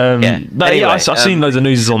 I've seen loads of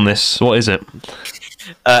news on this. What is it?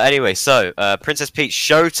 Anyway, so Princess Peach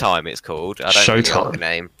Showtime it's called. I don't know the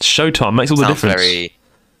name. Showtime makes all the difference.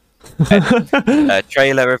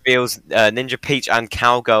 Trailer reveals Ninja Peach and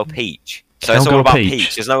Cowgirl Peach. So it's all about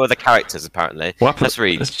Peach. There's no other characters, apparently. Let's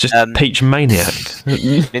read. It's just Peach Maniac.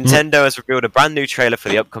 Nintendo has revealed a brand new trailer for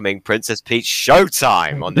the upcoming Princess Peach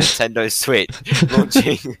Showtime on Nintendo Switch,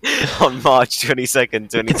 launching on March 22nd,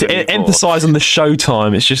 2024. Emphasise on the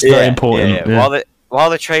Showtime. It's just very important. Yeah. While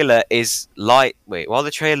the trailer is light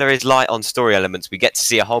on story elements, we get to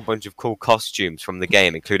see a whole bunch of cool costumes from the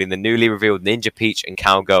game, including the newly revealed Ninja Peach and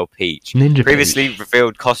Cowgirl Peach. Previously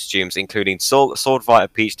revealed costumes including Sword Fighter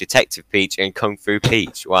Peach, Detective Peach, and Kung Fu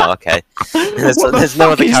Peach. Wow, okay. There's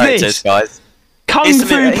no other characters, guys. Kung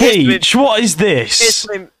Fu Peach. What is this?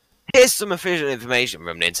 Here's some official information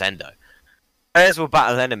from Nintendo. Players will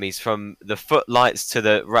battle enemies from the footlights to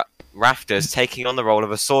the rafters, taking on the role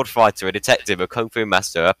of a sword fighter, a detective, a kung fu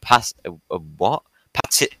master, a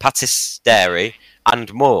patisserie,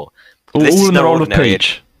 and more. All in the role of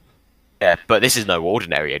Peach. Yeah, but this is no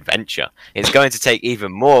ordinary adventure. It's going to take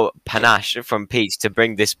even more panache from Peach to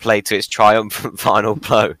bring this play to its triumphant final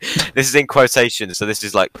blow. This is in quotation, so this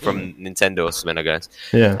is like from Nintendo or something, I guess.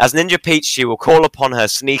 Yeah. As Ninja Peach, she will call upon her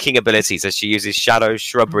sneaking abilities as she uses shadows,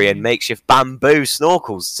 shrubbery, and makeshift bamboo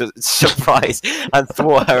snorkels to surprise and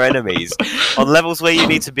thwart her enemies. On levels where you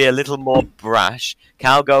need to be a little more brash,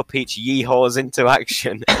 Cowgirl Peach yeehaws into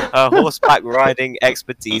action. Her horseback riding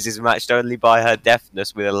expertise is matched only by her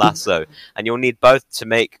deftness with a lasso, and you'll need both to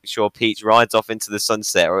make sure Peach rides off into the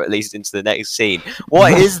sunset, or at least into the next scene.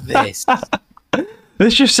 What is this?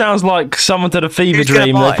 This just sounds like someone did a fever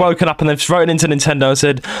dream. They've woken up and they've written into Nintendo and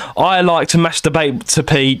said, I like to masturbate to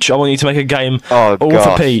Peach. I want you to make a game all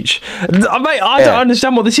for Peach. Mate, I don't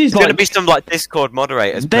understand what this is. There's going to be some like Discord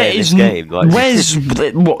moderators playing this game. Like, where's...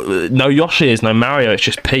 no Yoshi is, no Mario, it's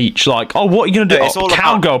just Peach. Like, oh, what are you going to do? It's all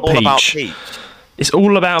Cowgirl Peach. All about Peach. It's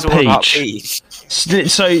all about Peach.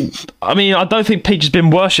 So, I mean, I don't think Peach has been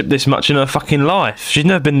worshipped this much in her fucking life. She's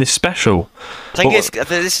never been this special. I think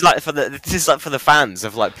this is like for the fans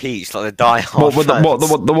of like Peach, like the diehard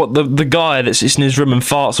fans. The guy that sits in his room and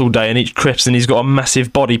farts all day and eats crisps, and he's got a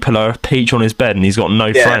massive body pillow of Peach on his bed, and he's got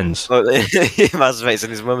no friends. Well, he masturbates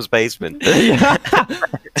in his mum's basement.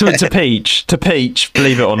 to Peach,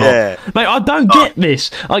 believe it or not. Yeah. Mate, I don't get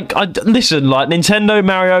this. Listen, like Nintendo,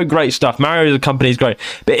 Mario, great stuff. Mario, the company is great,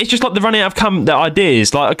 but it's just like they're running out of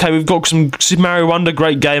ideas. Like, okay, we've got some Super Mario Wonder,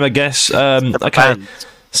 great game, I guess. Okay,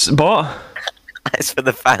 what? It's for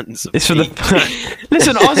the fans. It's for the.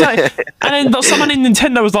 Listen, I was like, and then someone in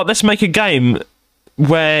Nintendo was like, let's make a game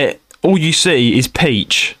where all you see is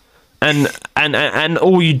Peach. And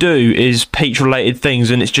all you do is Peach-related things,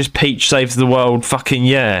 and it's just Peach saves the world. Fucking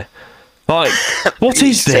yeah! Like, what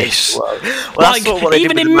is this? Well, like,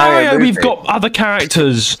 even in Mario, we've got other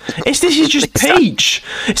characters. This is just Peach.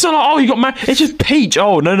 It's not like, oh, you got Mario. It's just Peach.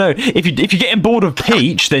 Oh, no. If you're getting bored of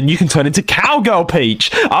Peach, then you can turn into Cowgirl Peach.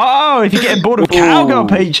 Oh, if you're getting bored of Cowgirl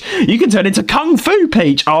Peach, you can turn into Kung Fu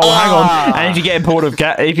Peach. Oh, hang on. And if you're getting bored of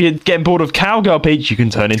Cowgirl Peach, you can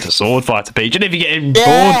turn into Sword Fighter Peach. And if you're getting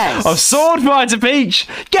bored of Sword Fighter Peach,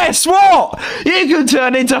 guess what? You can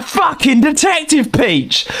turn into fucking Detective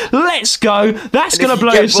Peach. Let's go. That's going to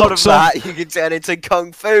blow your socks off. You can turn into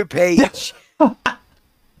Kung Fu Peach. And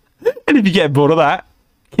if you get bored of that,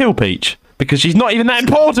 kill Peach. Because she's not even that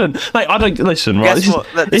important. Like, I don't... Listen, right?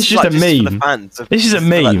 This is just a meme. This is a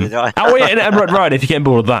meme. Oh, yeah, right, if you're getting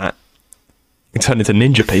bored of that, you can turn into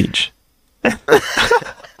Ninja Peach.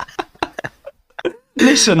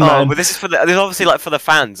 Listen, man. But this is obviously like for the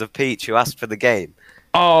fans of Peach who asked for the game.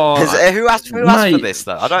 Oh, who asked for this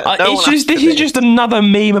though? This is just another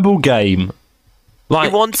memeable game.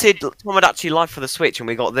 Like, we wanted Tomodachi Life for the Switch, and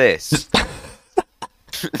we got this.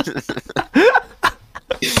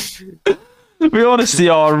 We honestly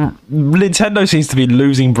are. Nintendo seems to be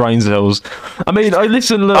losing brain cells. I mean,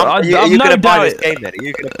 listen, look. Are you going to buy this game then?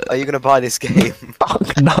 Are you going to buy this game?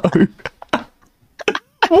 Fuck no.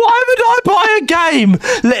 Why would I buy a game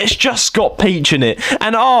that's just got Peach in it?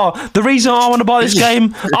 And the reason I want to buy this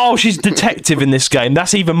game, she's a detective in this game.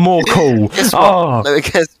 That's even more cool. Guess what?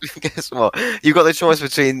 You've got the choice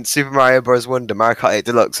between Super Mario Bros. Wonder, Mario Kart 8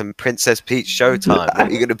 Deluxe, and Princess Peach Showtime. What are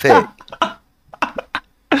you going to pick?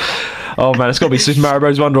 Oh man, it's got to be Super Mario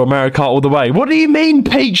Bros. Wonder or Mario Kart all the way. What do you mean,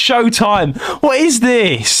 Peach Showtime? What is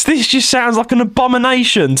this? This just sounds like an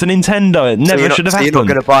abomination to Nintendo. It never should have happened. You're not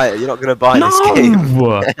going to buy it. You're not going to buy this game.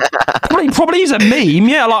 probably is a meme.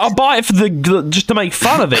 Yeah, like I'll buy it for just to make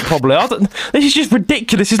fun of it. Probably. This is just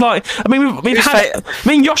ridiculous. It's like, I mean, we've had. I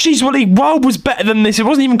mean, Yoshi's Woolly World was better than this. It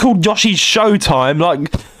wasn't even called Yoshi's Showtime.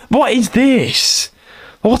 Like, what is this?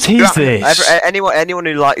 What is this? Anyone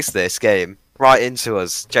who likes this game, write into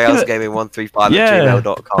us,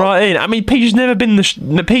 jlsgaming135@gmail.com. Right in. I mean, Peach has never been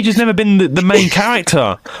the main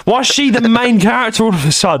character. Why is she the main character all of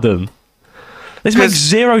a sudden? This makes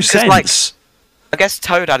zero sense. Like, I guess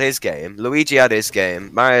Toad had his game, Luigi had his game,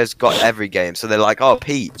 Mario's got every game, so they're like, oh,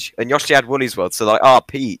 Peach, and Yoshi had Woolly's World, so they're like, oh,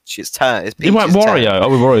 Peach, it's Peach's turn. He went Wario.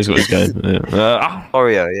 Wario's got his game. Yeah.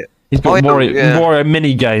 Wario, yeah. He's got Wario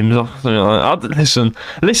mini games. Listen.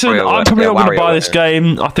 I'm probably not going to buy this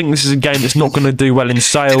game. I think this is a game that's not going to do well in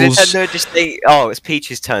sales. Did Nintendo just think, it's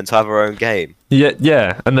Peach's turn to have her own game?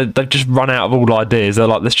 Yeah, and they've just run out of all ideas. They're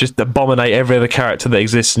like, let's just abominate every other character that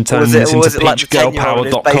exists and turn this into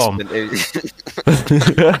peachgirlpower.com.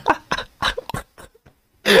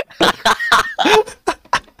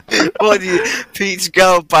 What do you...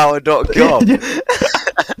 peachgirlpower.com?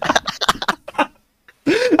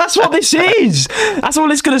 That's That's what this is. That's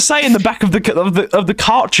all it's going to say in the back of the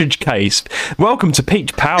cartridge case. Welcome to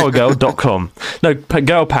peachpowergirl.com. No,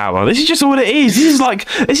 girl power. This is just all it is. This is like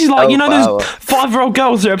you know those 5-year-old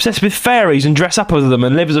girls that are obsessed with fairies and dress up as them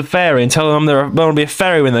and live as a fairy and tell them they want to be a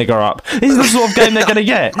fairy when they grow up. This is the sort of game they're going to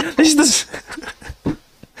get. This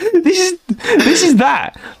is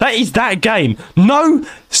that. That is that game. No,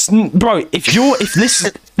 bro. If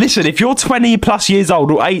you're 20 plus years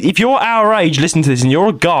old or if you're our age, listen to this, and you're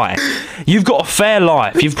a guy, you've got a fair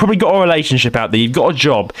life. You've probably got a relationship out there. You've got a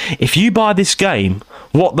job. If you buy this game,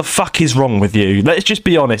 what the fuck is wrong with you? Let's just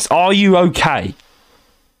be honest. Are you okay?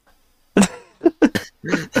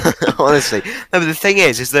 Honestly, no. But the thing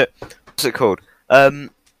is that what's it called?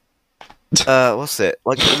 What's it?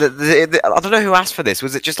 Like, I don't know who asked for this.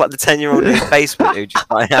 Was it just like the 10-year-old in his basement who just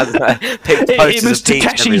like had picked posters it was of Peach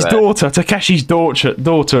Takeshi's daughter. Takeshi's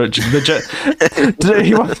daughter.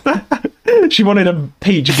 She wanted a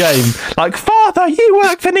Peach game. Like, Father, you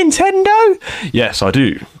work for Nintendo? Yes, I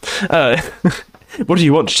do. What do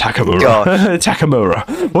you want, Takamura?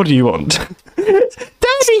 Takamura, what do you want?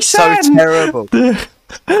 Daddy-san! So terrible. I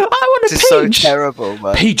want a Peach. This is so terrible,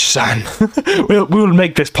 man. Peach-san, we'll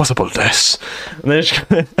make this possible, Des. And then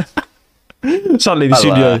suddenly the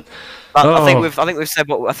studio. I think we've said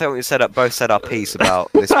what I think we've said up. Both said our piece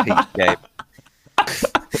about this Peach game.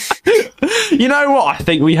 You know what? I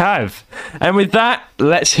think we have. And with that,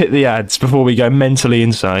 let's hit the ads before we go mentally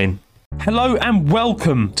insane. Hello and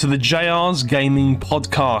welcome to the JR's Gaming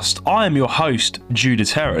Podcast. I am your host, Judah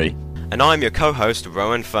Terry. And I'm your co-host,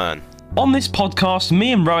 Rowan Fern. On this podcast,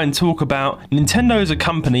 me and Rowan talk about Nintendo as a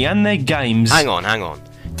company and their games. Hang on.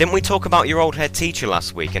 Didn't we talk about your old head teacher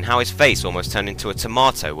last week and how his face almost turned into a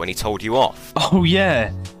tomato when he told you off? Oh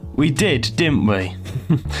yeah, we did, didn't we?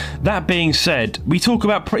 That being said, we talk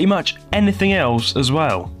about pretty much anything else as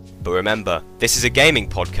well. But remember, this is a gaming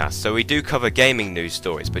podcast, so we do cover gaming news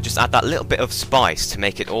stories, but just add that little bit of spice to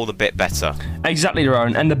make it all a bit better. Exactly,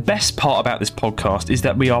 Rowan, and the best part about this podcast is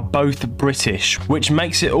that we are both British, which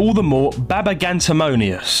makes it all the more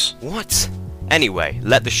babagantamonious. What? Anyway,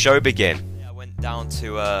 let the show begin. I went down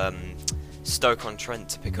to Stoke-on-Trent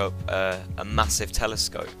to pick up a massive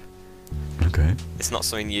telescope. Okay. It's not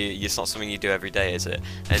something you do every day, is it?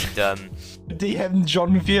 And DM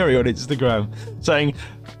John Fury on Instagram saying,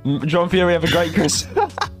 John Fury, have a great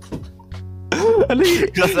Christmas.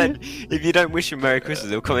 Because then, if you don't wish him Merry Christmas,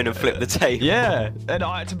 he'll come in and flip the tape. Yeah, and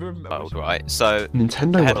I had to remember. Oh, right. So,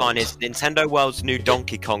 Nintendo the headline is Nintendo World's new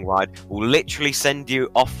Donkey Kong ride will literally send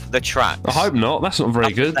you off the tracks. I hope not. That's not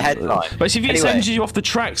very good. The headline. But if it sends you off the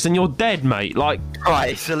tracks, then you're dead, mate. Like,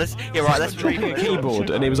 right. So let's read the keyboard,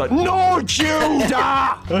 and he was like, "No,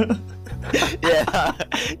 Judah." yeah,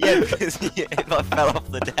 because I fell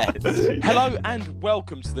off the desk. Hello and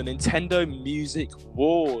welcome to the Nintendo Music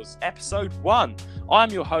Wars, Episode 1.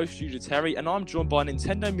 I'm your host, Judah Terry, and I'm joined by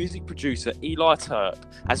Nintendo music producer Eli Turp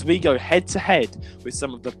as we go head-to-head with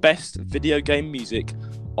some of the best video game music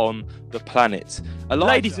on the planet.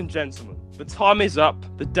 Ladies and gentlemen, the time is up,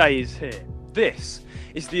 the day is here. This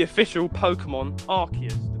is the official Pokemon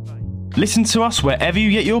Arceus debate. Listen to us wherever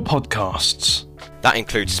you get your podcasts. That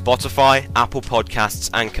includes Spotify, Apple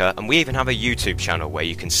Podcasts, Anchor, and we even have a YouTube channel where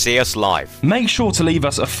you can see us live. Make sure to leave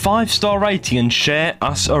us a 5-star rating and share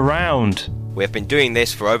us around. We have been doing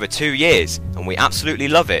this for over 2 years, and we absolutely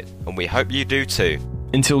love it, and we hope you do too.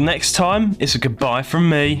 Until next time, it's a goodbye from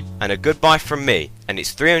me. And a goodbye from me, and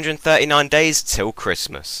it's 339 days till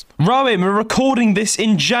Christmas. Rowan, we're recording this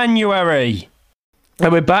in January.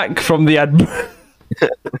 And we're back from the ad...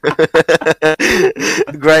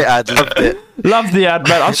 Great ad, loved it. Love the ad,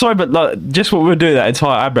 man. I'm sorry, but like, just what we were doing that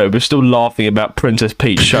entire ad, we're still laughing about Princess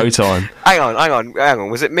Peach Showtime. hang on.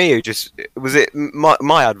 Was it me who just? Was it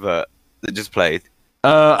my advert that just played?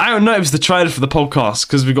 I don't know. It was the trailer for the podcast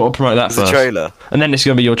because we got to promote that first. The trailer, and then it's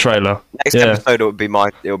gonna be your trailer. Next episode, it will be my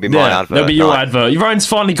advert. It'll be your advert. Ryan's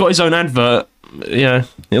finally got his own advert. Yeah,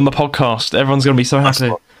 on the podcast. Everyone's gonna be so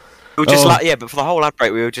happy. We were just but for the whole ad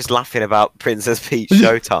break, we were just laughing about Princess Peach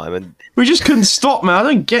Showtime, and we just couldn't stop, man. I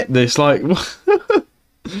don't get this. Like,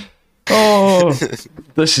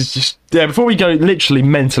 this is just Before we go literally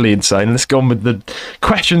mentally insane, let's go on with the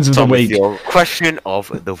questions of the week. Your question of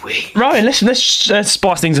the week, Right, let's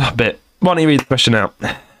spice things up a bit. Why don't you read the question out?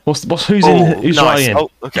 Who's nice. Writing in? Oh,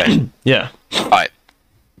 okay. Yeah. Right.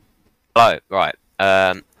 Hello. Right.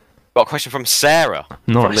 Got a question from Sarah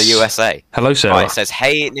from the USA. Hello, Sarah. Right, it says,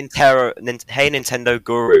 "Hey Nintendo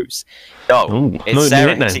gurus,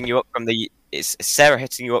 it's Sarah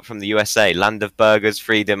hitting you up from the USA, land of burgers,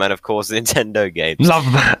 freedom, and of course Nintendo games. Love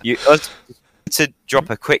that. to drop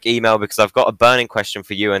a quick email because I've got a burning question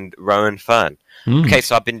for you and Rowan Fern. Okay,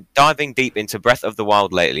 so I've been diving deep into Breath of the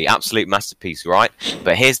Wild lately. Absolute masterpiece, right?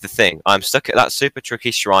 But here's the thing. I'm stuck at that super tricky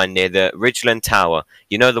shrine near the Ridgeland Tower.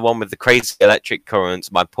 You know, the one with the crazy electric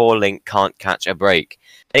currents. My poor Link can't catch a break.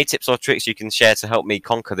 Any tips or tricks you can share to help me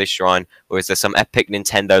conquer this shrine? Or is there some epic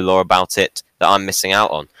Nintendo lore about it that I'm missing out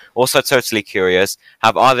on? Also, totally curious,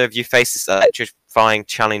 have either of you faced this electrifying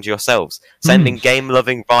challenge yourselves? Sending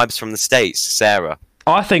game-loving vibes from the States, Sarah.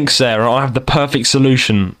 I think, Sarah, I have the perfect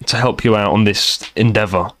solution to help you out on this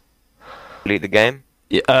endeavour. Delete the game?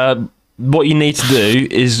 What you need to do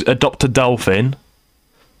is adopt a dolphin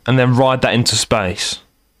and then ride that into space,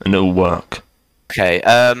 and it'll work. Okay,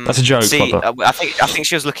 that's a joke. See, I think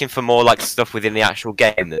she was looking for more like stuff within the actual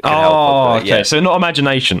game that can help her, okay, yeah. So not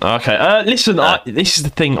imagination. Okay, listen, this is the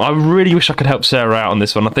thing. I really wish I could help Sarah out on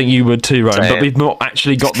this one. I think you would too, Ryan. But we've not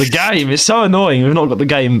actually got the game. It's so annoying. We've not got the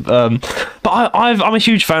game. But I'm a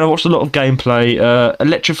huge fan. I watched a lot of gameplay.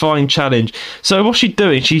 Electrifying challenge. So what's she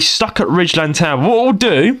doing? She's stuck at Ridgeland Tower. What we'll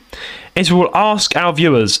do is we'll ask our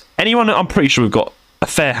viewers. Anyone? I'm pretty sure we've got a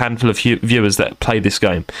fair handful of viewers that play this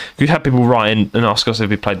game. We've had people write in and ask us if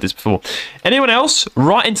we've played this before. Anyone else,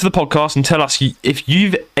 write into the podcast and tell us if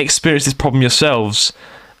you've experienced this problem yourselves,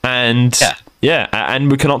 and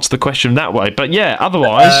and we can answer the question that way. But yeah,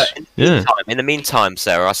 otherwise, in the meantime,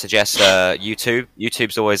 Sarah, I suggest YouTube.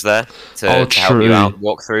 YouTube's always there to help you out.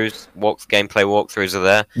 Gameplay walkthroughs are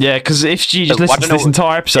there. Yeah, because if she just listens to this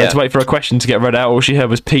entire episode to wait for a question to get read out, all she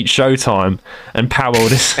heard was Pete Showtime and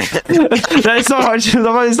Palworld. It's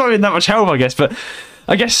not even that much help, I guess. But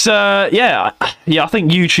I guess, I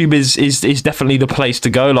think YouTube is definitely the place to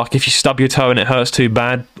go. Like, if you stub your toe and it hurts too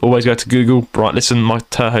bad, always go to Google. Right, listen, my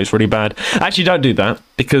toe hurts really bad. Actually, don't do that,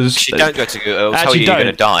 because... don't go to Google. It'll tell you you're going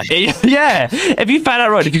to die. Yeah. If you found out,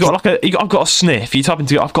 right, if you've got I've got a sniff, you type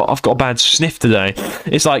into, I've got a bad sniff today.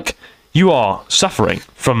 It's like, you are suffering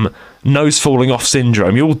from nose falling off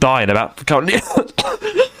syndrome. You'll die in about... It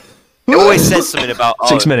always says something about...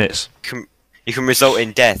 6 minutes. You can result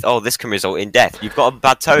in death. Oh, this can result in death. You've got a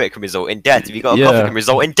bad toe, it can result in death. If you've got a cough, it can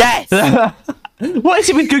result in death. What is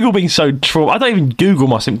it with Google being so troll? I don't even Google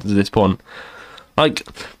my symptoms at this point. Like,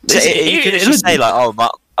 you can just say, like, oh,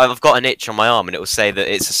 I've got an itch on my arm, and it will say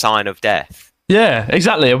that it's a sign of death. Yeah,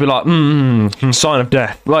 exactly. I'll be like, sign of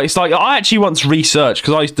death. Like, it's like, I actually once researched,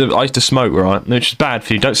 because I used to smoke, right? Which is bad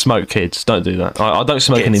for you. Don't smoke, kids. Don't do that. I don't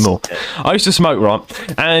smoke anymore. Yeah. I used to smoke, right?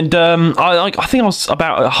 And I think I was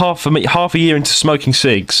about half a year into smoking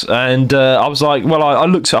cigs, and I was like, well, I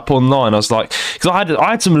looked it up online. I was like, because I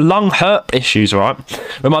had some lung hurt issues, right?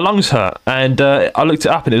 Where my lungs hurt, and I looked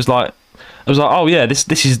it up, and it was like, oh yeah, this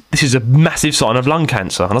is a massive sign of lung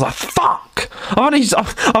cancer, and I was like, fuck!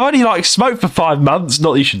 I've only like smoked for 5 months.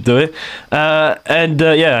 Not that you should do it. I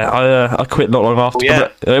quit not long after. Well,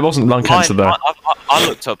 but it wasn't lung cancer though. I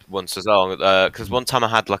looked up once as well because one time I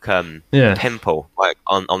had like pimple like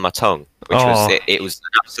on my tongue, which was it was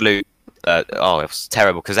an absolute. It was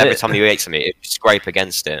terrible because every time you ate something, it would scrape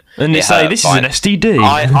against it. And they say this is an STD.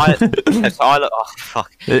 So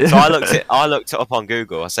I looked it up on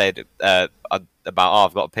Google. I said about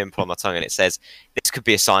I've got a pimple on my tongue, and it says this could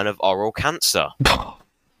be a sign of oral cancer.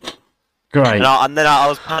 Great. And then I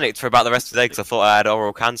was panicked for about the rest of the day because I thought I had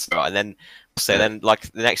oral cancer, and then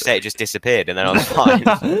like the next day it just disappeared, and then I was fine.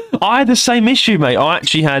 I had the same issue, mate. I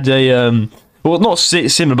actually had a well, not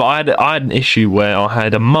similar, but I had an issue where I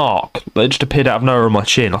had a mark that just appeared out of nowhere on my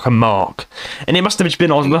chin, like a mark. And it must have just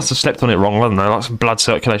been, I must have slept on it wrong, wasn't there? Like some blood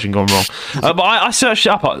circulation gone wrong. But I searched it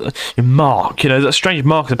up, mark, that strange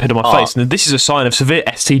mark that appeared on my face, and this is a sign of severe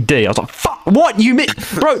STD. I was like, fuck, what? You mean,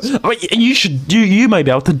 bro, you may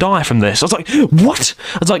be able to die from this. I was like, what?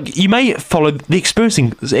 I was like, you may follow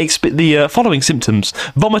the following symptoms: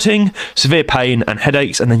 vomiting, severe pain, and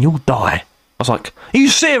headaches, and then you'll die. I was like, are you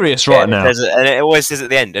serious right now? And it always says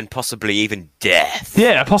at the end, and possibly even death.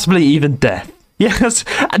 Yeah, possibly even death. Yes,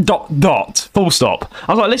 dot, full stop.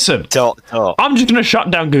 I was like, listen, I'm just going to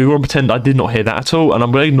shut down Google and pretend I did not hear that at all, and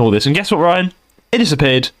I'm going to ignore this. And guess what, Ryan? It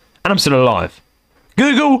disappeared, and I'm still alive.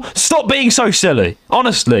 Google, stop being so silly.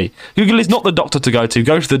 Honestly, Google is not the doctor to go to.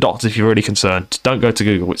 Go to the doctor if you're really concerned. Don't go to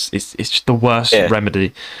Google. It's just the worst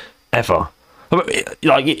remedy ever.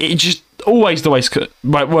 Like, it's just always the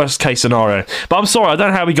worst case scenario. But I'm sorry, I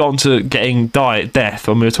don't know how we got onto getting death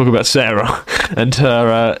when we were talking about Sarah and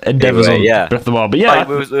her endeavours on Breath of the Wild. But yeah,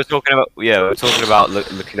 we were talking about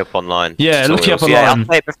looking up online. Yeah, looking up online. Yeah, I'd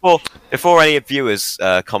say before any viewers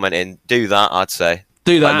comment in, do that. I'd say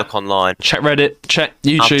do that. Look online. Check Reddit. Check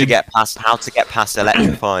YouTube. How to get past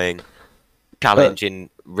electrifying challenge in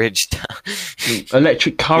Ridge.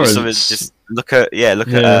 Electric currents. look at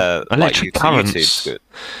electric currents. YouTube's good.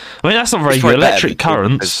 I mean, that's not very good. Electric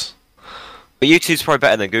currents. But YouTube's probably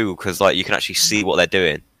better than Google because like you can actually see what they're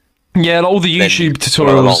doing. Yeah, like all the YouTube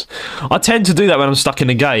tutorials. I tend to do that when I'm stuck in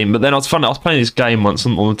a game, but then I was playing this game once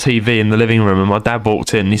on the TV in the living room, and my dad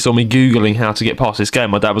walked in and he saw me Googling how to get past this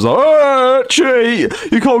game. My dad was like, cheat!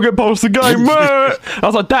 You can't get past the game, I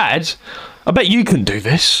was like, Dad, I bet you can do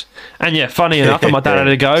this. And yeah, funny enough, and my dad had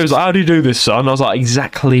to go. He was like, how do you do this, son? I was like,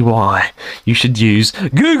 exactly why you should use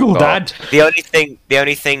Google, Dad. The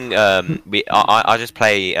only thing, I just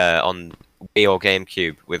play on Wii or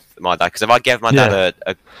GameCube with my dad, because if I gave my dad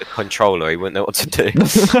a controller, he wouldn't know what to do.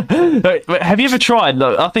 Have you ever tried?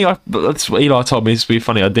 Look, I think that's what Eli told me. This would be a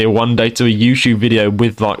funny idea. One day to a YouTube video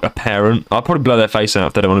with like a parent. I'll probably blow their face out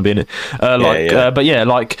if they don't want to be in it. But yeah,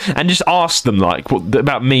 like, and just ask them like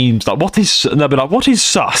about memes. Like, what is? And they'll be like, what is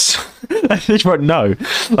sus? They just won't know.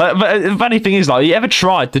 But the funny thing is, like, you ever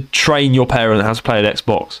tried to train your parent how to play an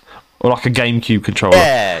Xbox? Or like a GameCube controller.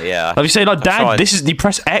 Yeah. Have you said, like, Dad, this is, you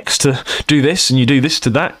press X to do this and you do this to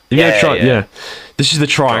that? Have you ever tried? Yeah. This is the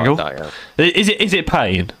triangle. Is it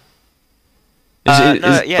pain? They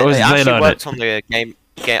actually worked on the game.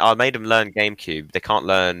 I made them learn GameCube. They can't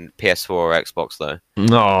learn PS4 or Xbox though.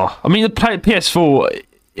 No, I mean the PS4.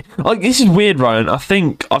 Like, this is weird, Ryan. I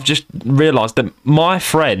think I've just realised that my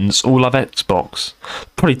friends all love Xbox.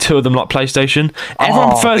 Probably two of them like PlayStation. Everyone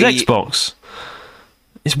prefers Xbox.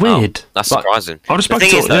 It's weird. That's surprising. The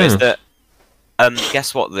thing is, though, is that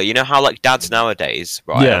guess what? You know how like dads nowadays,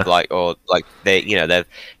 right? Yeah. They've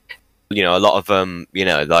a lot of them,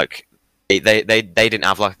 like they didn't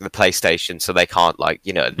have like the PlayStation, so they can't know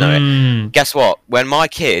it. Guess what? When my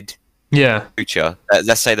kid, future,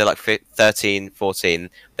 let's say they're like 13, 14,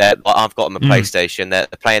 I've got them a PlayStation. They're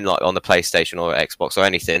playing like on the PlayStation or Xbox or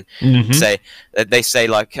anything. They say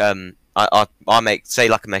like I make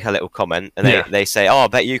a little comment, and they say, "Oh, I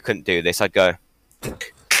bet you couldn't do this." I'd go,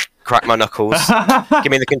 crack my knuckles,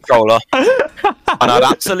 give me the controller, and I'd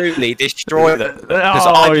absolutely destroy them because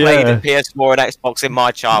I played a PS4 and Xbox in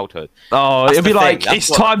my childhood. It'd be like, it's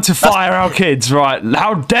time to fire our kids, right?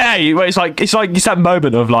 How dare you? It's that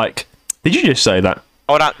moment of like, did you just say that?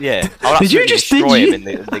 Did you just destroy him in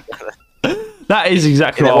the That is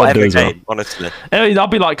exactly what I'd do as well. Honestly, I'll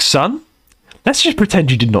be like, son, let's just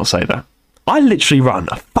pretend you did not say that. I literally run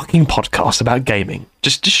a fucking podcast about gaming.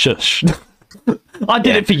 Just shush. I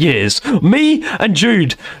did it for years. Me and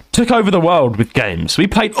Jude took over the world with games. We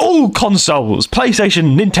played all consoles,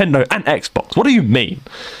 PlayStation, Nintendo, and Xbox. What do you mean?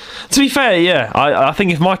 To be fair, I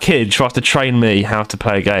think if my kid tries to train me how to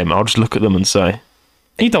play a game, I'll just look at them and say,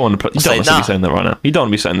 you don't want to be saying that right now. You don't want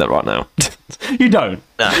to be saying that right now. You don't.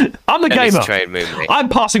 No. I'm the gamer. I'm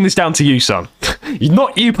passing this down to you, son.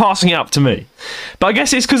 Not you passing it up to me. But I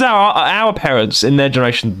guess it's because our parents in their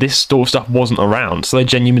generation, this sort of stuff wasn't around, so they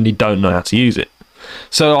genuinely don't know how to use it.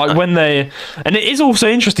 So like when and it is also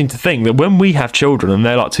interesting to think that when we have children and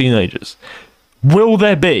they're like teenagers, will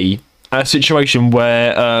there be a situation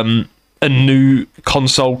where a new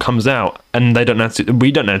console comes out and we don't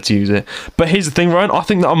know how to use it? But here's the thing, Ryan. I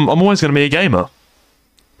think that I'm always going to be a gamer.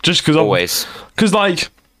 Just because because like,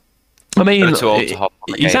 I mean, too old to hop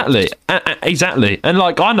on the exactly. And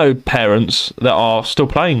like, I know parents that are still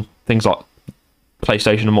playing things like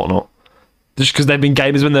PlayStation and whatnot, just because they've been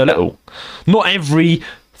gamers when they're little. Not every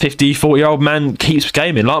 50, 40-year-old man keeps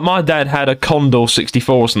gaming. Like, my dad had a Commodore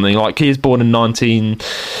 64 or something. Like, he was born in I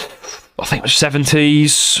think it was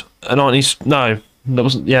 70s, 90s. No, that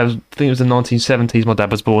wasn't. Yeah, I think it was the 1970s. My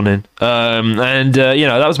dad was born in.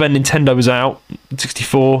 That was when Nintendo was out.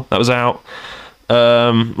 64, that was out.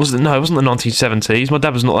 Was it? No, it wasn't the 1970s. My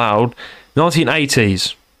dad was not that old.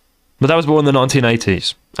 1980s. My dad was born in the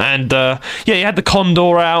 1980s. And he had the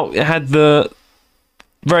Condor out. It had the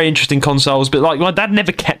very interesting consoles, but like, my dad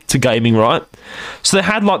never kept to gaming, right? So they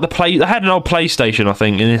had like they had an old PlayStation, I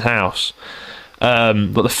think, in his house.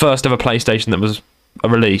 Like the first ever PlayStation that was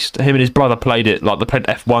released. Him and his brother played it, like they played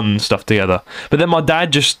F1 stuff together. But then my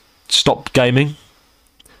dad just stopped gaming.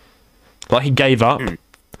 Like, he gave up.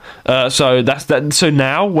 So that's that. So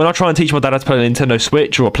now, when I try and teach my dad how to play a Nintendo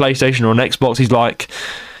Switch or a PlayStation or an Xbox, he's like,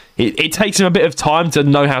 it takes him a bit of time to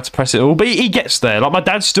know how to press it all, but he gets there. Like, my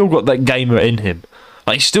dad's still got that gamer in him.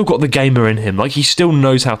 Like, he's still got the gamer in him. Like, he still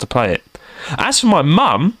knows how to play it. As for my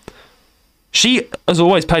mum, she has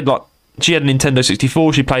always played, like, she had a Nintendo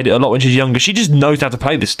 64. She played it a lot when she was younger. She just knows how to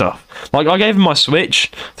play this stuff. Like, I gave her my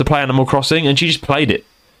Switch to play Animal Crossing, and she just played it.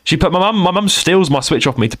 My mum steals my Switch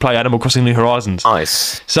off me to play Animal Crossing New Horizons.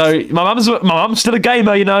 Nice. So my mum's still a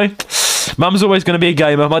gamer, you know. Mum's always going to be a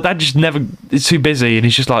gamer. My dad just never is too busy, and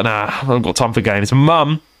he's just like, nah, I haven't got time for games.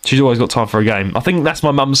 Mum She's always got time for a game. I think that's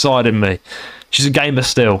my mum's side in me. She's a gamer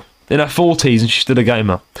still. In her 40s and she's still a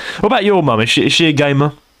gamer. What about your mum? Is she a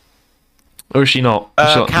gamer? Or is she not?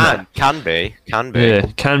 Can be. Yeah,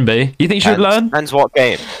 can be. You think she would learn? Depends what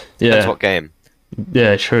game. Depends what game.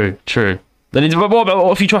 Yeah, true. Then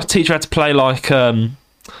what if you try to teach her how to play like I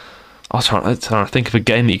was trying to think of a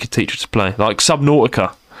game that you could teach her to play, like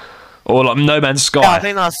Subnautica or like No Man's Sky. Yeah, I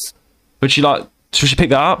think that's. Should she pick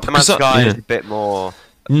that up? No Man's Sky is a bit more.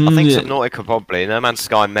 I think Subnautica probably. No Man's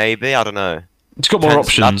Sky maybe. I don't know. It's got more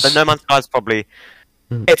options. No Man's Sky's probably.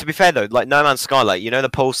 Yeah, to be fair though, like No Man's Sky, like the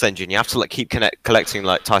pulse engine, you have to like keep collecting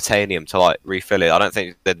like titanium to like refill it. I don't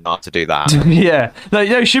think they'd know how to do that. Yeah, no,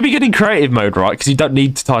 you should be good in creative mode, right? Because you don't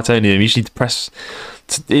need titanium. You just need to press.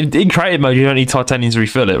 In creative mode, you don't need titanium to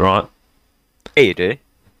refill it, right? Yeah, you do.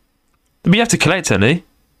 But you have to collect any.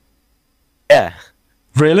 Yeah.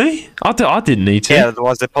 Really? I didn't need to. Yeah,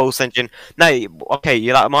 otherwise the pulse engine. No, okay,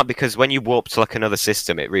 you like might because when you warp to like another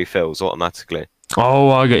system, it refills automatically. Oh,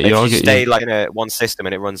 I get you. If you stay like in one system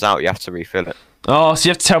and it runs out, you have to refill it. Oh, so you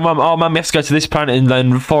have to tell Mum, Mum, we have to go to this planet and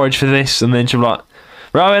then forage for this, and then she'll be like,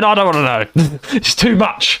 Rowan, I don't want to know. It's too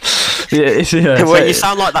much. Well, you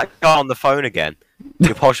sound like that guy on the phone again.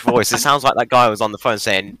 Your posh voice. It sounds like that guy was on the phone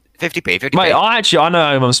saying 50p, 50p. Mate, I know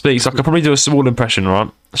how Mum speaks. I could probably do a small impression, right?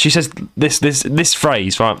 She says this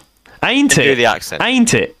phrase, right? Ain't it? Do the accent.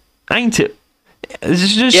 Ain't it?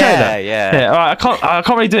 Just say that. Yeah. All right, I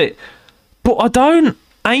can't really do it. But I don't.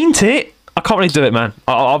 Ain't it? I can't really do it, man.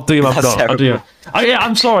 I'll do your mum. I'll do you.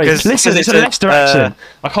 I'm sorry. Listen, it's a Leicester accent.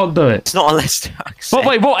 I can't do it. It's not a Leicester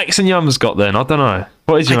accent. What accent your mum's got then? I don't know.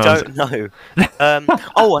 What is your mum's? I don't know.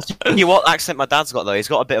 I'll tell you what accent my dad's got though. He's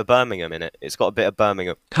got a bit of Birmingham in it. It's got a bit of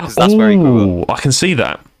Birmingham because that's where he grew up. I can see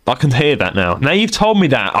that. I can hear that now. Now you've told me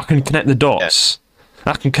that, I can connect the dots.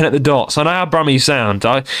 Yeah. I can connect the dots. I know how Brummie sound.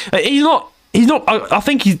 He's not. I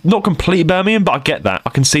think he's not completely Birmingham, but I get that. I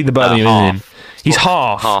can see the Birmingham in him. He's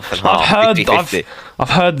half and half. I've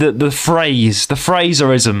heard the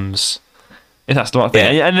phraserisms. If that's the right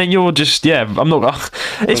thing. Yeah. And then you're just I'm not.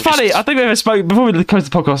 It's funny. I think we ever spoke before we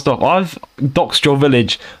closed the podcast off. I've doxed your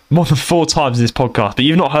village more than 4 times in this podcast, but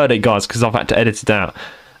you've not heard it, guys, because I've had to edit it out.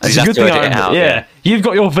 It's a good thing. Yeah, you've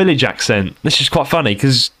got your village accent. This is quite funny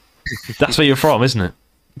because that's where you're from, isn't it?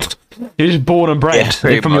 You're just born and bred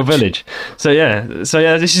from your village. So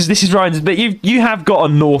this is Ryan's. But you have got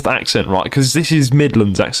a North accent, right? Because this is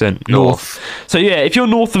Midlands accent. North. So if you're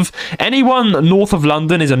anyone north of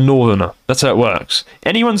London is a northerner. That's how it works.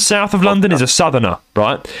 Anyone south of London is a southerner,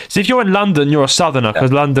 right? So if you're in London, you're a southerner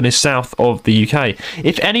because London is south of the UK.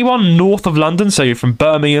 If anyone north of London, so you're from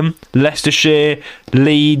Birmingham, Leicestershire,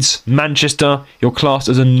 Leeds, Manchester, you're classed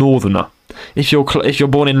as a northerner. If you're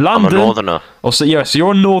born in London, I'm a northerner. So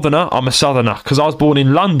you're a northerner. I'm a southerner because I was born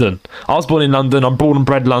in London. I'm born and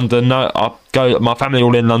bred London. My family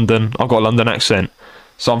all in London. I've got a London accent,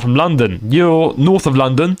 so I'm from London. You're north of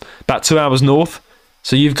London, about 2 hours north.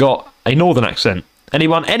 So you've got a northern accent.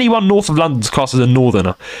 Anyone north of London's classed as a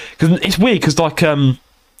northerner. Because it's weird. Because I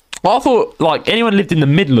thought like anyone lived in the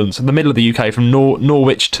Midlands, in the middle of the UK, from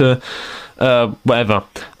Norwich to whatever,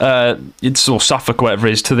 it's or Suffolk or whatever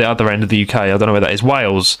it is to the other end of the UK. I don't know where that is.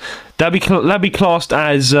 Wales. They'll be classed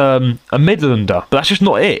as a Midlander, but that's just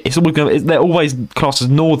not it. They're always classed as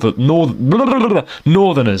Northerners.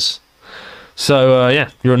 So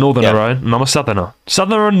you're a Northerner, Ryan, and I'm a Southerner.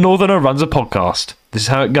 Southerner and Northerner runs a podcast. This is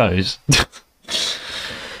how it goes.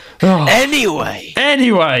 Anyway,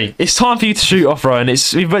 it's time for you to shoot off, Ryan.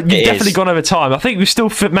 You've definitely gone over time. I think we've still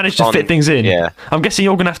managed to fit things in. Yeah. I'm guessing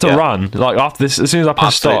you're going to have to run. Like after this, as soon as I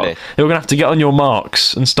press start, you're going to have to get on your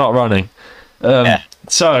marks and start running.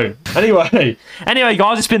 So, anyway,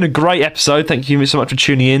 guys, it's been a great episode. Thank you so much for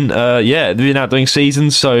tuning in. We've been out doing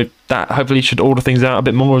seasons, so that hopefully should order things out a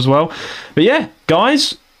bit more as well. But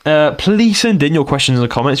guys, please send in your questions in the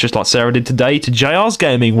comments, just like Sarah did today, to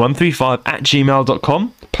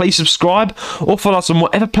jrsgaming135@gmail.com. Please subscribe or follow us on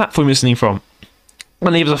whatever platform you're listening from.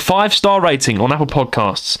 And leave us a 5-star rating on Apple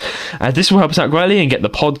Podcasts. This will help us out greatly and get the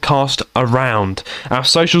podcast around. Our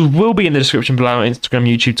socials will be in the description below: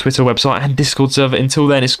 Instagram, YouTube, Twitter, website, and Discord server. Until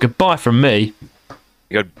then, it's goodbye from me.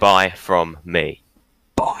 Goodbye from me.